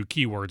you want to do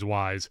keywords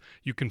wise.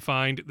 You can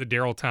find the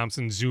Daryl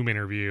Thompson Zoom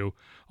interview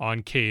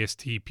on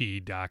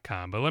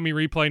kstp.com. But let me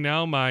replay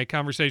now my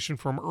conversation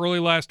from early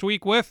last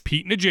week with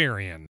Pete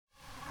Najarian.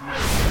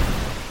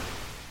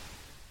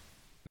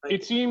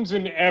 It seems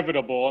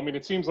inevitable. I mean,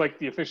 it seems like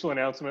the official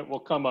announcement will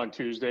come on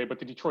Tuesday, but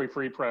the Detroit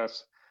Free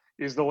Press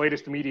is the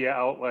latest media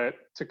outlet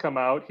to come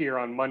out here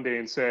on Monday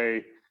and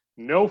say,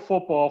 no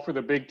football for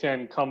the Big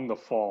Ten come the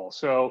fall.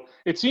 So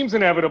it seems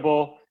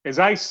inevitable. As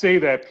I say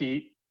that,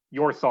 Pete,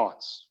 your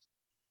thoughts?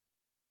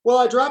 Well,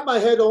 I dropped my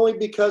head only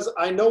because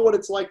I know what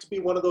it's like to be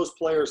one of those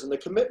players and the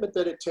commitment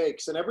that it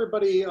takes. And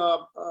everybody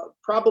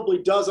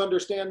probably does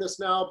understand this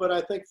now, but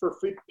I think for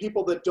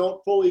people that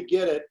don't fully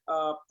get it,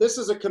 this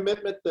is a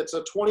commitment that's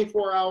a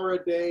 24-hour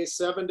a day,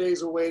 7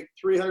 days a week,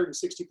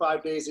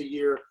 365 days a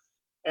year.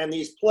 And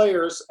these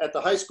players at the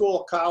high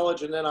school,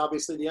 college, and then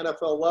obviously the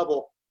NFL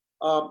level,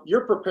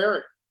 you're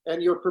preparing.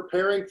 and you're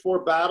preparing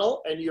for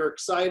battle and you're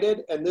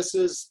excited, and this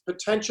is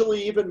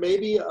potentially even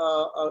maybe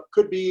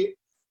could be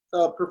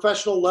a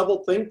professional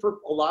level thing for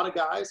a lot of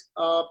guys.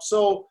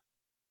 So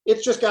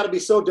it's just got to be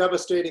so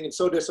devastating and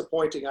so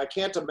disappointing. I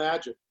can't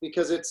imagine,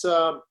 because it's,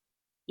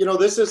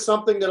 this is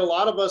something that a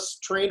lot of us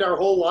trained our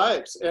whole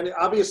lives. And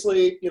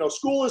obviously,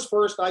 school is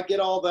first. I get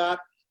all that.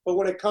 But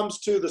when it comes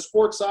to the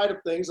sports side of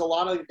things, a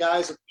lot of the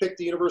guys have picked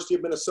the University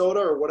of Minnesota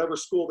or whatever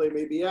school they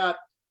may be at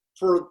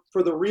for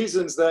the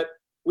reasons that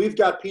we've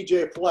got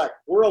PJ Fleck.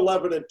 We're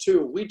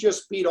 11-2. We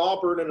just beat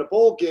Auburn in a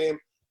bowl game.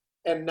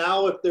 And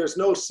now if there's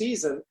no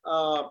season,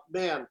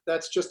 man,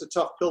 that's just a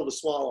tough pill to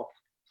swallow.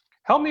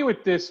 Help me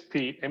with this,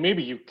 Pete, and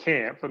maybe you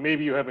can't, but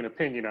maybe you have an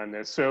opinion on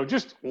this. So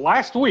just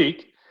last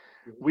week,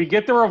 we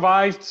get the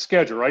revised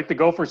schedule, right? The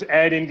Gophers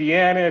at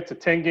Indiana. It's a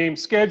 10-game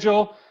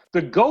schedule.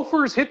 The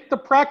Gophers hit the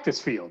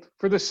practice field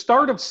for the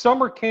start of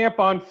summer camp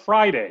on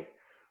Friday.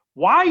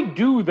 Why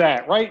do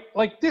that, right?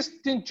 Like, this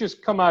didn't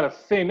just come out of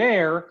thin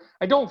air.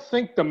 I don't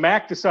think the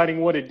MAC deciding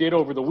what it did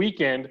over the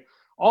weekend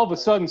all of a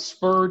sudden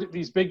spurred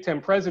these Big Ten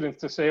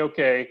presidents to say,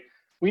 okay,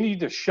 we need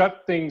to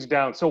shut things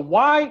down. So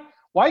why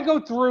go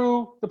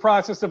through the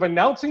process of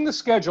announcing the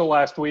schedule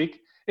last week,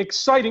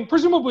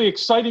 presumably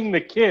exciting the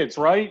kids,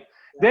 right?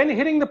 Then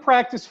hitting the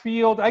practice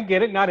field, I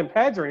get it, not in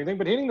pads or anything,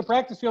 but hitting the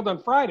practice field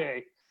on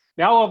Friday,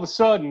 now all of a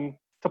sudden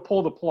to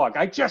pull the plug.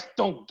 I just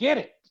don't get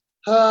it.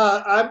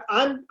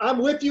 I'm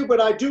with you,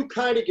 but I do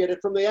kind of get it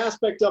from the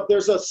aspect of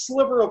there's a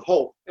sliver of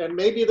hope, and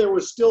maybe there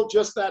was still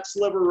just that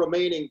sliver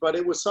remaining, but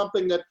it was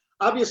something that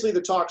obviously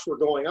the talks were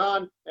going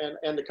on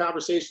and the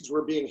conversations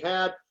were being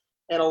had,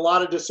 and a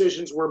lot of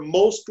decisions were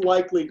most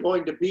likely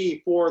going to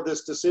be for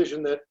this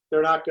decision that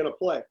they're not going to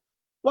play.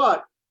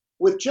 But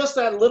with just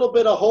that little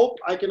bit of hope,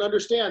 I can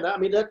understand that. I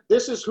mean,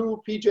 this is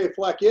who PJ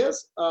Fleck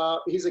is.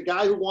 He's a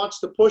guy who wants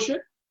to push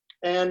it,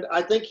 and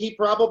I think he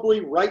probably,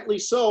 rightly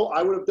so,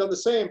 I would have done the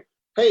same.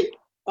 Hey,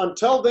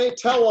 until they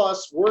tell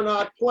us we're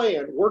not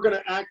playing, we're going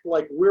to act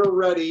like we're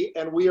ready,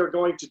 and we are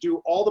going to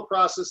do all the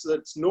process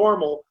that's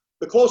normal,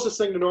 the closest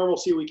thing to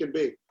normalcy we can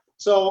be.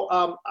 So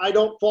I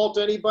don't fault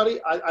anybody.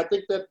 I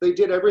think that they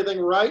did everything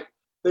right.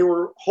 They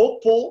were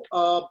hopeful,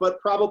 but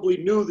probably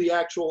knew the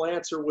actual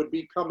answer would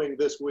be coming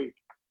this week.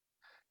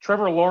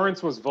 Trevor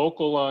Lawrence was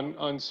vocal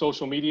on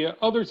social media.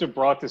 Others have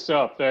brought this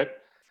up,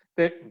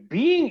 that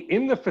being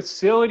in the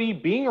facility,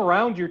 being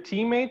around your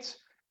teammates,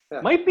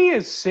 might be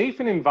as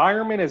safe an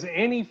environment as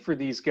any for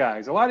these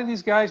guys. A lot of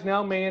these guys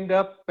now may end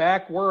up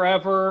back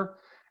wherever.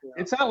 Yeah.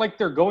 It's not like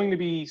they're going to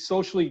be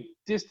socially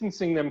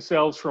distancing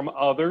themselves from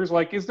others.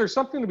 Like, is there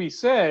something to be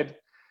said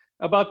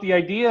about the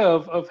idea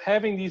of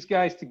having these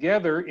guys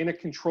together in a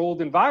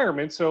controlled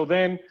environment, so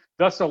then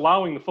thus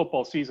allowing the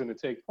football season to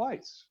take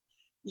place?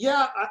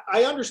 Yeah,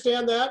 I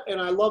understand that, and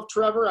I love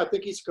Trevor. I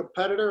think he's a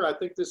competitor. I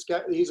think this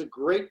guy, he's a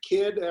great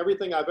kid.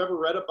 Everything I've ever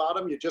read about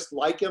him, you just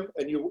like him,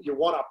 and you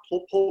want to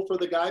pull for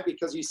the guy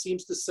because he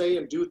seems to say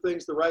and do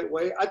things the right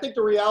way. I think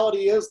the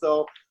reality is,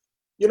 though,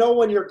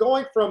 when you're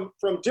going from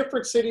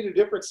different city to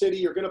different city,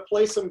 you're going to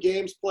play some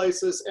games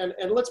places, and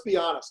let's be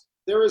honest,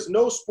 there is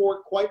no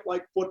sport quite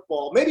like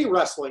football, maybe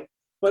wrestling,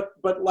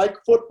 but like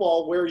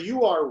football, where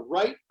you are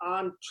right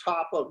on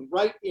top of,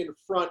 right in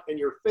front, and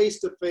you're face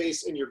to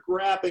face, and you're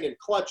grabbing and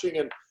clutching.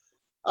 And,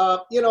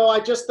 I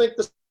just think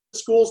the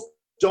schools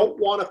don't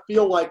want to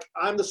feel like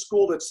I'm the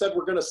school that said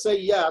we're going to say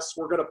yes,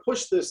 we're going to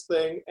push this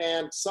thing,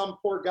 and some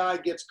poor guy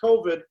gets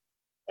COVID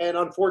and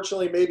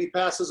unfortunately maybe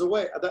passes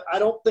away. I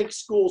don't think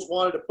schools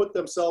wanted to put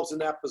themselves in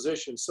that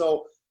position.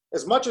 So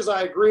as much as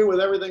I agree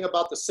with everything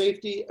about the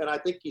safety, and I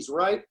think he's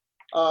right,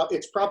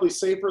 it's probably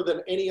safer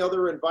than any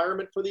other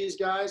environment for these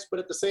guys. But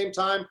at the same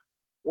time,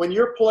 when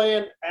you're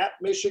playing at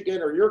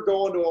Michigan or you're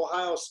going to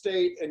Ohio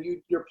State and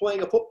you're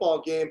playing a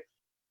football game,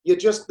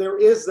 there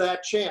is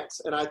that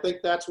chance. And I think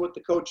that's what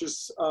the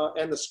coaches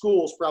and the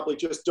schools probably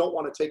just don't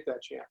want to take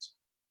that chance.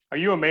 Are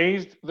you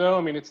amazed, though?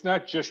 I mean, it's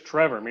not just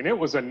Trevor. I mean, it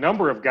was a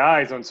number of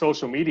guys on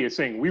social media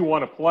saying, we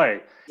want to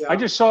play. Yeah. I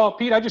just saw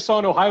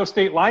an Ohio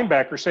State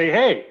linebacker say,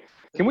 hey,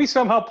 can we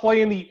somehow play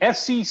in the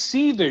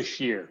SEC this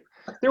year?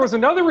 There was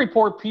another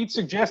report, Pete,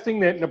 suggesting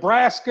that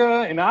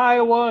Nebraska and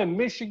Iowa and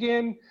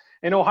Michigan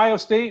and Ohio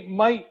State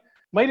might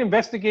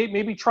investigate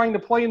maybe trying to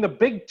play in the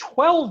Big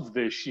 12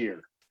 this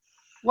year.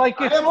 Like,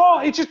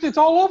 it's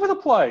all over the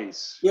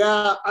place.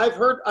 Yeah, I've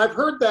heard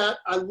that.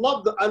 I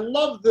love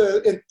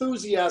the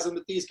enthusiasm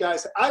that these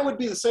guys. I would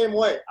be the same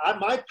way.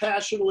 My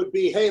passion would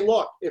be, hey,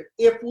 look,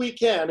 if we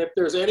can, if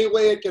there's any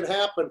way it can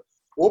happen,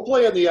 we'll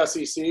play in the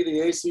SEC, the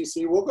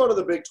ACC. We'll go to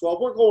the Big 12.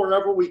 We'll go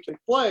wherever we can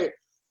play.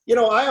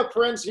 I have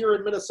friends here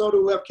in Minnesota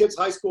who have kids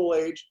high school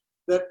age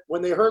that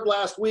when they heard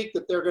last week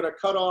that they're going to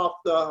cut off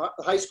the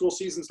high school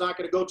season's not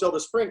going to go till the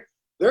spring,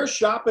 they're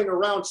shopping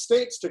around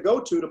states to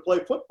go to play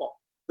football.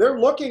 They're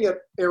looking at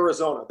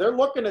Arizona. They're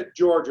looking at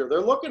Georgia.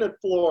 They're looking at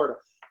Florida.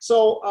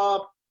 So,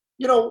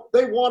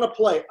 they want to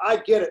play. I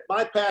get it.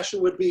 My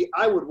passion would be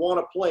I would want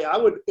to play. I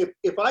would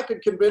if I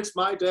could convince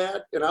my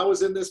dad and I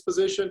was in this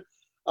position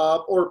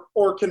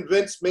or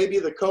convince maybe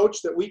the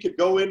coach that we could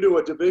go into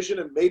a division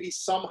and maybe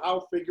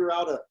somehow figure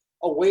out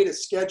a way to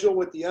schedule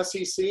with the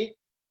SEC,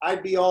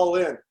 I'd be all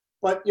in.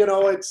 But,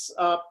 it's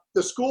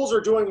the schools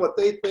are doing what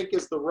they think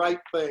is the right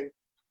thing.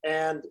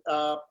 And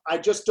I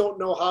just don't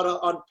know how to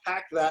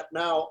unpack that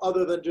now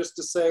other than just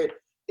to say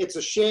it's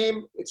a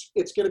shame.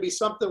 It's going to be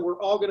something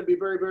we're all going to be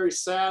very, very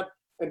sad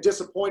and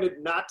disappointed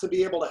not to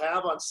be able to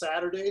have on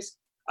Saturdays.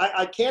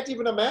 I can't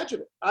even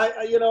imagine it.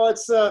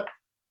 It's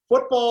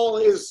football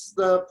is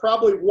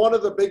probably one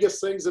of the biggest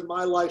things in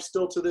my life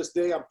still to this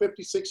day. I'm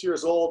 56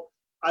 years old.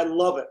 I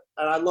love it.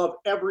 And I love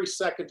every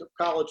second of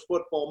college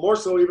football, more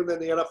so even than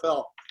the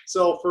NFL.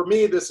 So for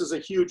me, this is a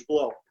huge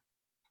blow.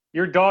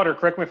 Your daughter,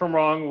 correct me if I'm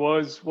wrong,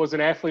 was an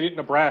athlete at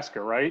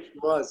Nebraska, right? She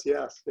was,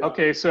 yes. Yeah.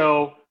 Okay,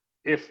 so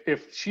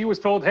if she was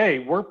told, hey,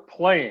 we're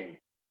playing,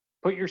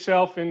 put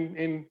yourself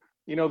in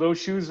those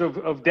shoes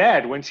of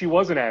dad when she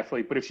was an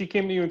athlete. But if she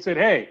came to you and said,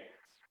 hey,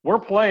 we're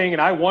playing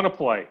and I want to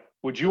play,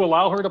 would you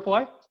allow her to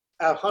play?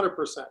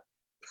 100%.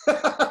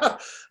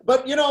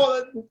 But,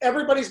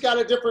 everybody's got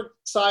a different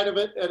side of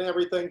it and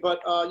everything. But,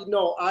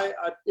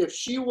 if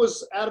she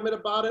was adamant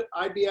about it,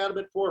 I'd be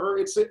adamant for her.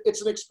 It's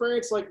an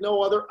experience like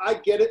no other. I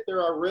get it.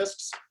 There are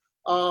risks.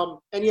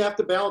 And you have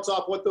to balance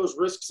off what those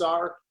risks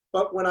are.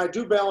 But when I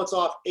do balance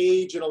off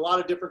age and a lot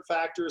of different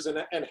factors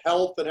and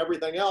health and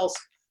everything else,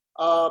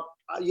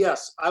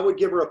 yes, I would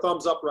give her a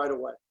thumbs up right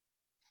away.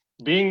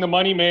 Being the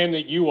money man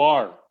that you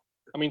are,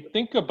 I mean,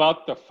 think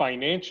about the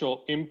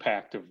financial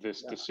impact of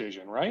this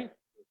decision, right?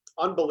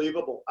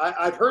 Unbelievable.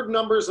 I've heard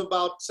numbers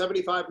about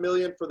 $75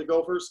 million for the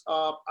Gophers.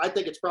 I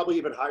think it's probably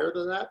even higher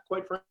than that,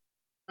 quite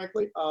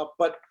frankly.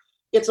 But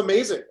it's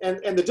amazing.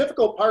 And the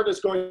difficult part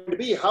is going to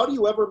be, how do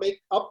you ever make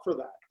up for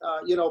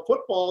that?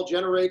 Football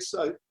generates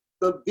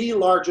the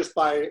largest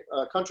by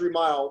a country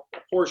mile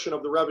portion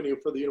of the revenue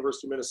for the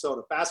University of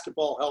Minnesota.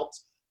 Basketball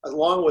helps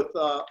along with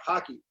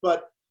hockey.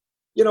 But,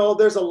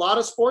 there's a lot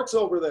of sports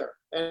over there.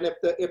 And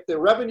if the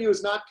revenue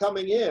is not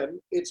coming in,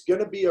 it's going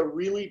to be a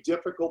really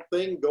difficult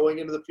thing going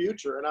into the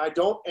future. And I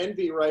don't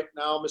envy right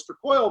now Mr.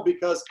 Coyle,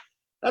 because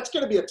that's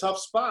going to be a tough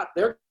spot.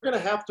 They're going to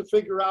have to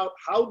figure out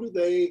how do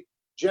they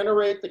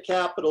generate the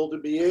capital to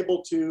be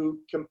able to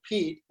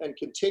compete and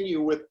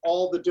continue with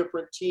all the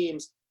different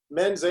teams,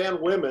 men's and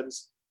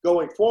women's,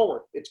 going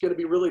forward. It's going to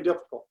be really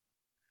difficult.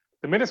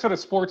 The Minnesota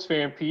sports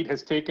fan, Pete,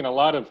 has taken a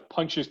lot of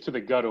punches to the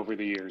gut over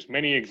the years,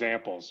 many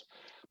examples.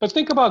 But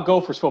think about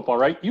Gophers football,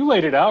 right? You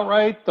laid it out,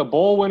 right? The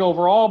bowl win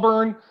over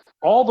Auburn,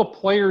 all the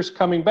players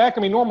coming back.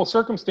 I mean, normal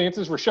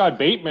circumstances, Rashad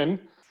Bateman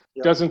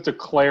doesn't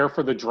declare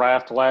for the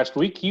draft last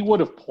week. He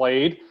would have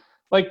played.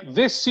 Like,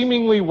 this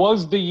seemingly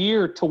was the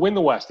year to win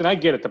the West. And I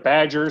get it. The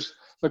Badgers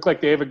look like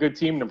they have a good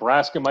team.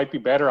 Nebraska might be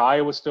better.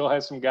 Iowa still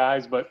has some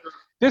guys. But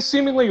this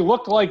seemingly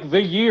looked like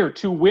the year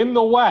to win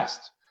the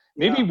West.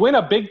 Maybe win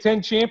a Big Ten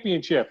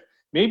championship.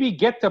 Maybe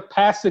get to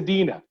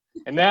Pasadena.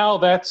 And now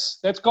that's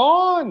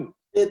gone.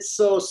 It's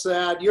so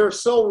sad. You're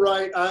so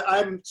right.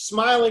 I'm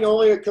smiling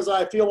only because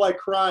I feel like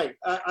crying.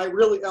 I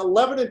really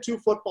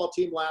 11-2 football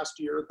team last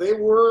year. They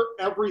were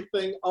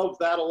everything of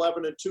that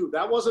 11-2.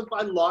 That wasn't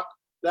by luck.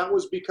 That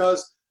was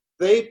because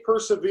they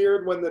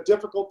persevered when the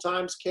difficult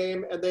times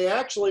came, and they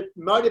actually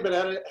might have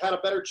had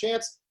a better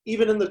chance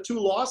even in the 2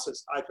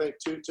 losses, I think,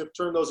 to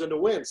turn those into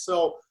wins.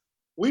 So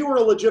we were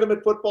a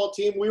legitimate football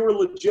team. We were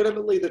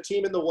legitimately the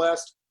team in the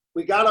West.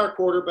 We got our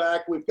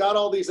quarterback. We've got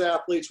all these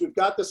athletes. We've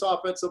got this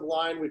offensive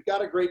line. We've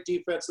got a great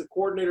defense. The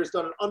coordinator's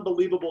done an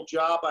unbelievable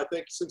job, I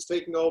think, since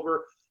taking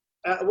over.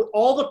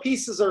 All the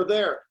pieces are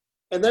there.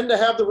 And then to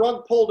have the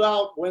rug pulled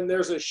out when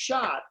there's a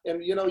shot,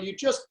 and,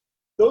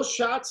 those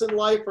shots in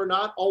life are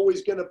not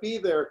always going to be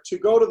there. To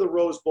go to the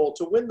Rose Bowl,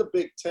 to win the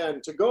Big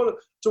Ten,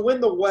 to win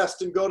the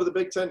West and go to the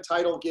Big Ten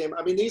title game.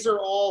 I mean, these are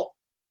all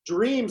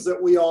dreams that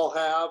we all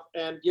have,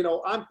 and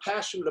I'm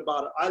passionate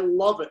about it. I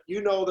love it.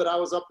 That I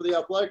was up for the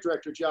athletic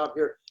director job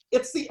here.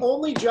 It's the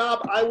only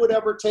job I would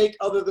ever take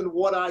other than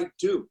what I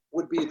do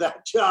would be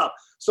that job.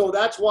 So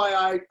that's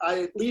why I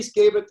at least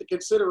gave it the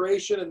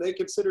consideration, and they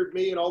considered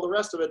me and all the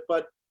rest of it.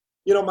 But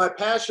my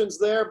passion's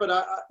there,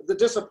 but the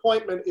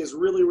disappointment is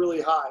really,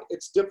 really high.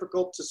 It's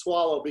difficult to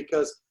swallow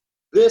because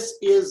this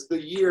is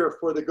the year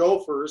for the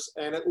Gophers,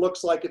 and it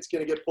looks like it's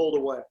going to get pulled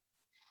away.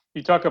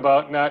 You talk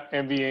about not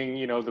envying,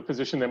 the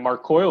position that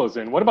Mark Coyle is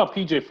in. What about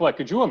PJ Fleck?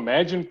 Could you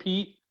imagine,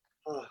 Pete,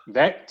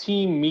 that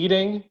team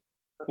meeting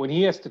when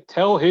he has to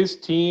tell his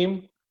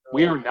team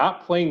we are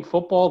not playing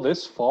football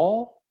this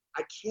fall?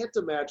 I can't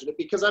imagine it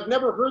because I've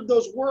never heard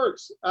those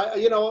words.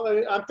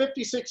 I'm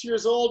 56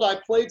 years old. I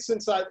played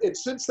since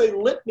they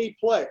let me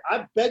play.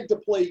 I begged to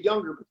play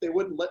younger, but they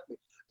wouldn't let me.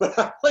 But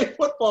I played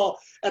football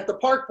at the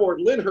Park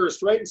Board,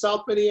 Lyndhurst, right in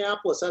South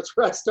Minneapolis. That's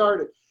where I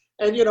started.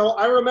 And,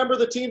 I remember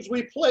the teams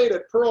we played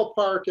at Pearl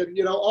Park and,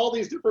 all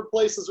these different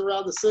places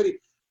around the city.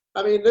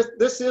 I mean,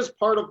 this is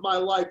part of my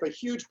life, a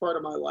huge part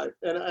of my life.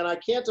 And I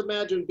can't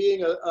imagine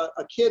being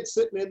a kid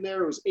sitting in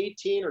there who's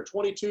 18 or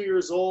 22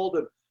 years old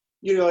and,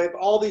 have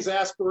all these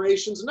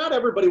aspirations. Not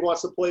everybody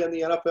wants to play in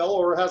the NFL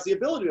or has the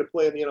ability to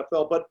play in the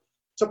NFL, but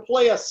to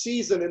play a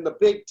season in the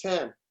Big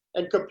Ten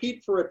and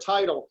compete for a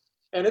title,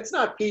 And it's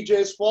not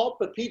PJ's fault,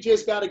 but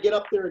PJ's got to get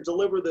up there and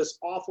deliver this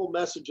awful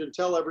message and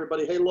tell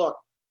everybody, hey, look,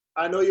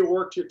 I know you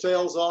worked your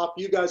tails off.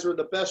 You guys are in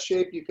the best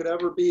shape you could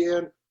ever be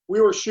in.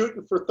 We were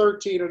shooting for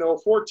 13-0,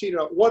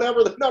 14-0,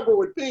 whatever the number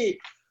would be,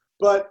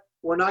 but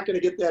we're not going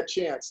to get that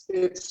chance.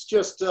 It's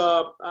just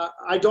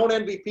I don't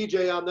envy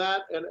PJ on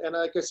that. And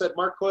like I said,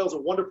 Mark Coyle's a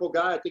wonderful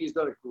guy. I think he's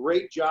done a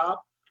great job.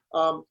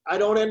 I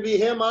don't envy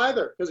him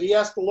either because he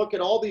has to look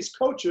at all these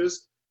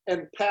coaches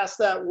and pass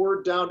that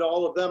word down to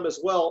all of them as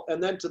well,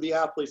 and then to the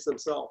athletes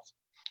themselves.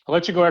 I'll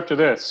let you go after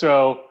this.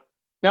 So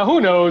now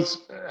who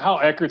knows how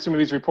accurate some of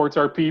these reports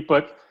are, Pete,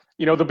 but,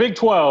 you know, the Big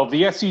 12,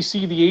 the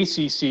SEC, the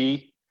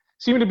ACC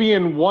seem to be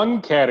in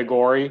one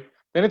category.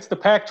 Then it's the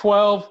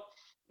Pac-12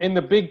 and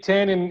the Big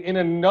 10 in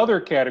another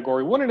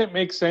category. Wouldn't it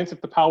make sense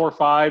if the Power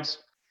Fives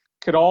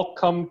could all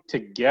come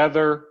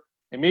together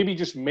and maybe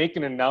just make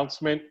an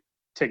announcement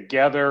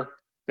together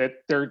that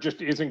there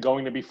just isn't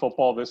going to be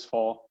football this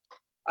fall?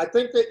 I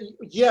think that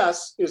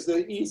yes is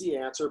the easy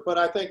answer, but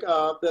I think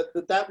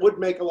that would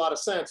make a lot of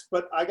sense.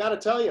 But I got to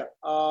tell you,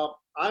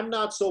 I'm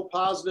not so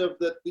positive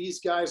that these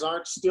guys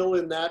aren't still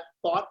in that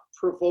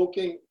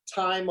thought-provoking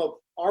time of,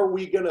 are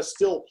we going to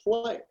still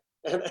play?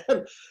 And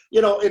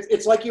you know,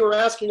 it's like you were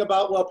asking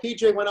about, well,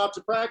 PJ went out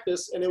to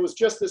practice and it was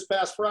just this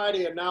past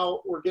Friday, and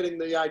now we're getting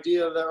the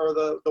idea that, or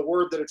the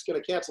word that it's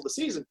going to cancel the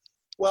season.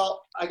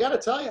 Well, I got to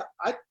tell you,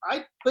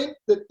 I think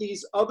that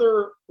these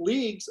other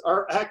leagues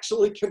are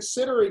actually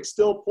considering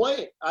still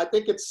playing. I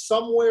think it's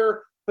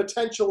somewhere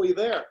potentially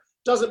there.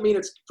 Doesn't mean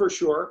it's for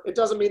sure. It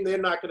doesn't mean they're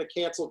not going to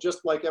cancel just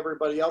like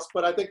everybody else.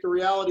 But I think the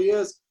reality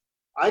is,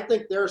 I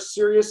think they're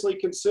seriously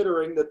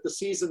considering that the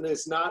season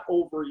is not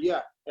over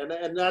yet.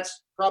 And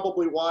that's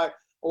probably why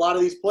a lot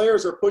of these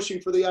players are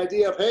pushing for the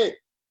idea of, hey,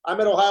 I'm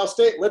at Ohio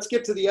State. Let's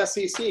get to the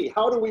SEC.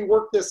 How do we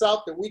work this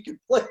out that we can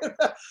play?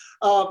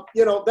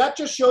 You know, that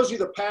just shows you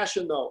the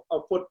passion, though,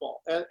 of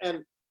football.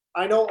 And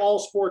I know all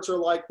sports are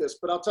like this,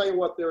 but I'll tell you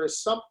what, there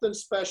is something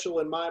special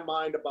in my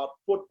mind about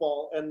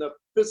football and the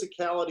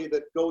physicality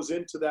that goes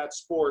into that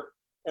sport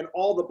and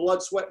all the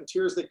blood, sweat, and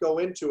tears that go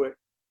into it,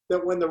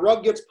 that when the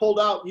rug gets pulled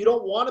out, you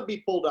don't want to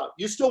be pulled out.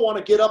 You still want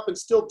to get up and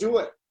still do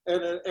it.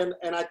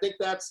 And I think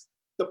that's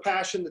the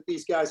passion that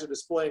these guys are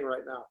displaying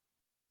right now.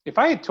 If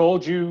I had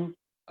told you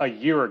a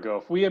year ago,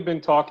 if we had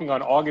been talking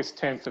on August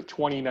 10th of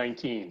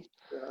 2019,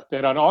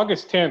 that on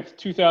August 10th,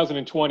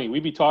 2020,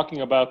 we'd be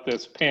talking about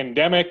this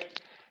pandemic,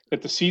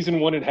 that the season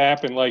wouldn't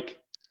happen, like,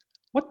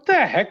 what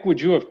the heck would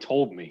you have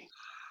told me?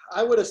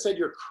 I would have said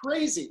you're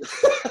crazy.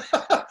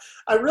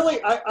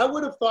 I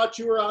would have thought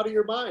you were out of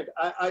your mind.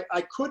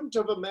 I couldn't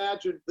have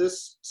imagined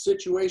this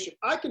situation.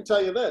 I can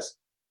tell you this,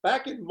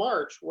 back in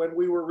March, when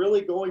we were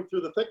really going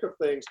through the thick of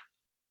things,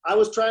 I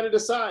was trying to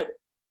decide,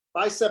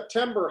 by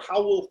September,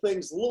 how will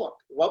things look?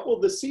 What will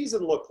the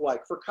season look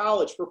like for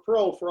college, for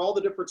pro, for all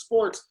the different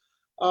sports?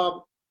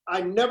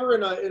 I never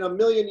in a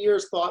million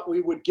years thought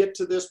we would get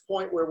to this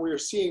point where we're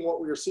seeing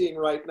what we're seeing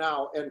right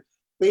now, and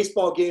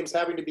baseball games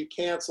having to be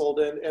canceled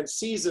and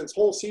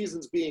whole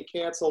seasons being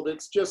canceled.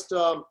 It's just,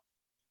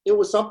 it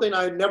was something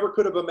I never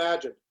could have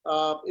imagined.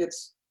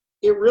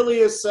 It really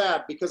is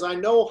sad because I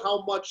know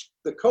how much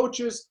the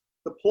coaches,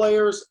 the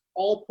players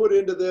all put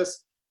into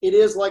this. It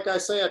is, like I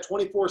say, a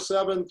 24/7,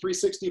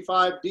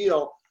 365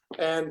 deal.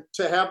 And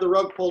to have the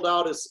rug pulled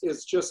out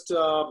is just,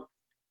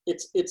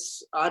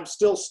 I'm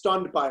still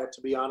stunned by it,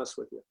 to be honest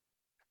with you.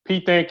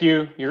 Pete, thank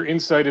you. Your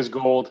insight is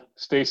gold.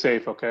 Stay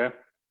safe, okay?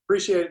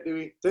 Appreciate it,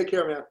 Dewey. Take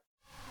care, man.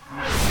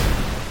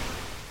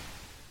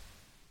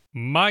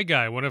 My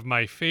guy, one of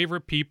my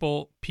favorite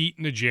people, Pete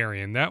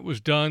Najarian. That was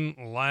done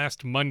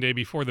last Monday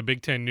before the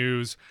Big Ten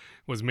news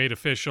was made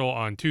official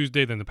on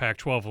Tuesday. Then the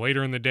Pac-12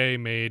 later in the day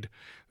made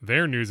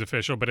their news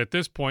official. But at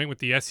this point, with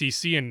the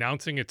SEC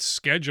announcing its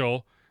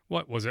schedule,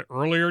 what was it,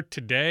 earlier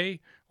today?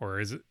 Or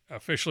is it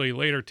officially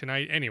later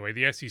tonight? Anyway,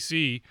 the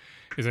SEC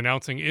is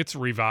announcing its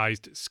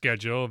revised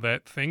schedule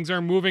that things are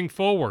moving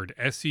forward.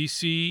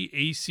 SEC,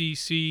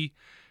 ACC,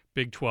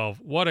 Big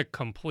 12. What a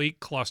complete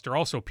cluster.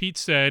 Also, Pete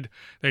said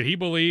that he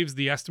believes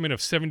the estimate of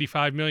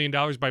 $75 million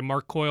by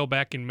Mark Coyle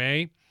back in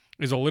May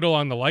is a little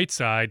on the light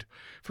side.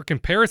 For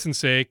comparison's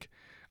sake,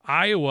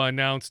 Iowa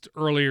announced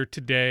earlier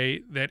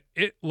today that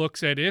it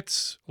looks at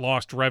its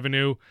lost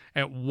revenue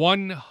at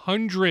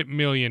 $100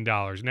 million.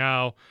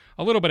 Now,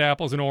 a little bit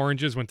apples and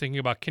oranges when thinking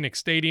about Kinnick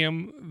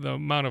Stadium, the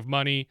amount of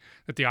money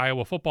that the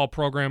Iowa football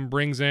program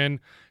brings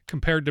in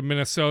compared to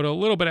Minnesota, a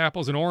little bit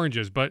apples and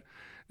oranges, but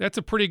that's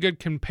a pretty good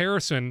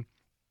comparison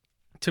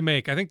to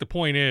make. I think the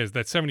point is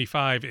that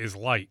 75 is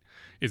light.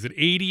 Is it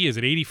 80? Is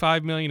it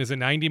 85 million? Is it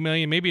 90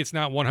 million? Maybe it's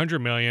not 100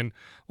 million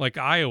like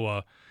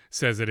Iowa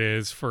says it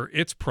is for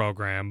its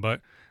program,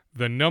 but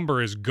the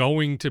number is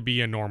going to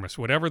be enormous.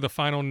 Whatever the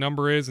final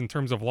number is in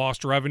terms of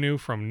lost revenue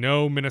from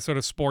no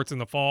Minnesota sports in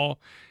the fall,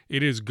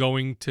 it is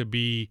going to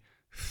be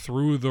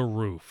through the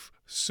roof.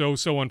 So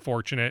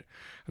unfortunate.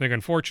 I think,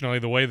 unfortunately,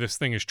 the way this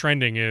thing is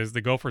trending is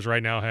the Gophers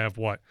right now have,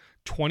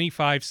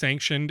 25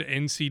 sanctioned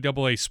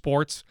NCAA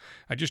sports.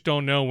 I just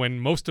don't know, when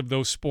most of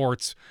those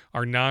sports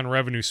are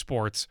non-revenue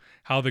sports,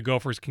 how the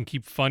Gophers can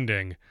keep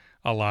funding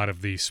a lot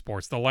of these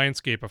sports. The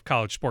landscape of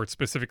college sports,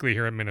 specifically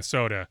here in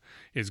Minnesota,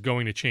 is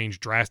going to change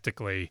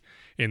drastically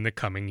in the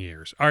coming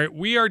years. All right,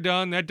 we are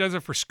done. That does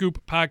it for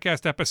Scoop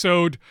Podcast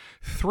episode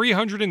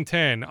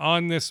 310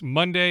 on this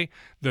Monday,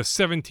 the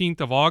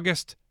 17th of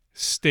August.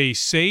 Stay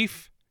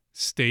safe,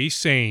 stay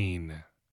sane.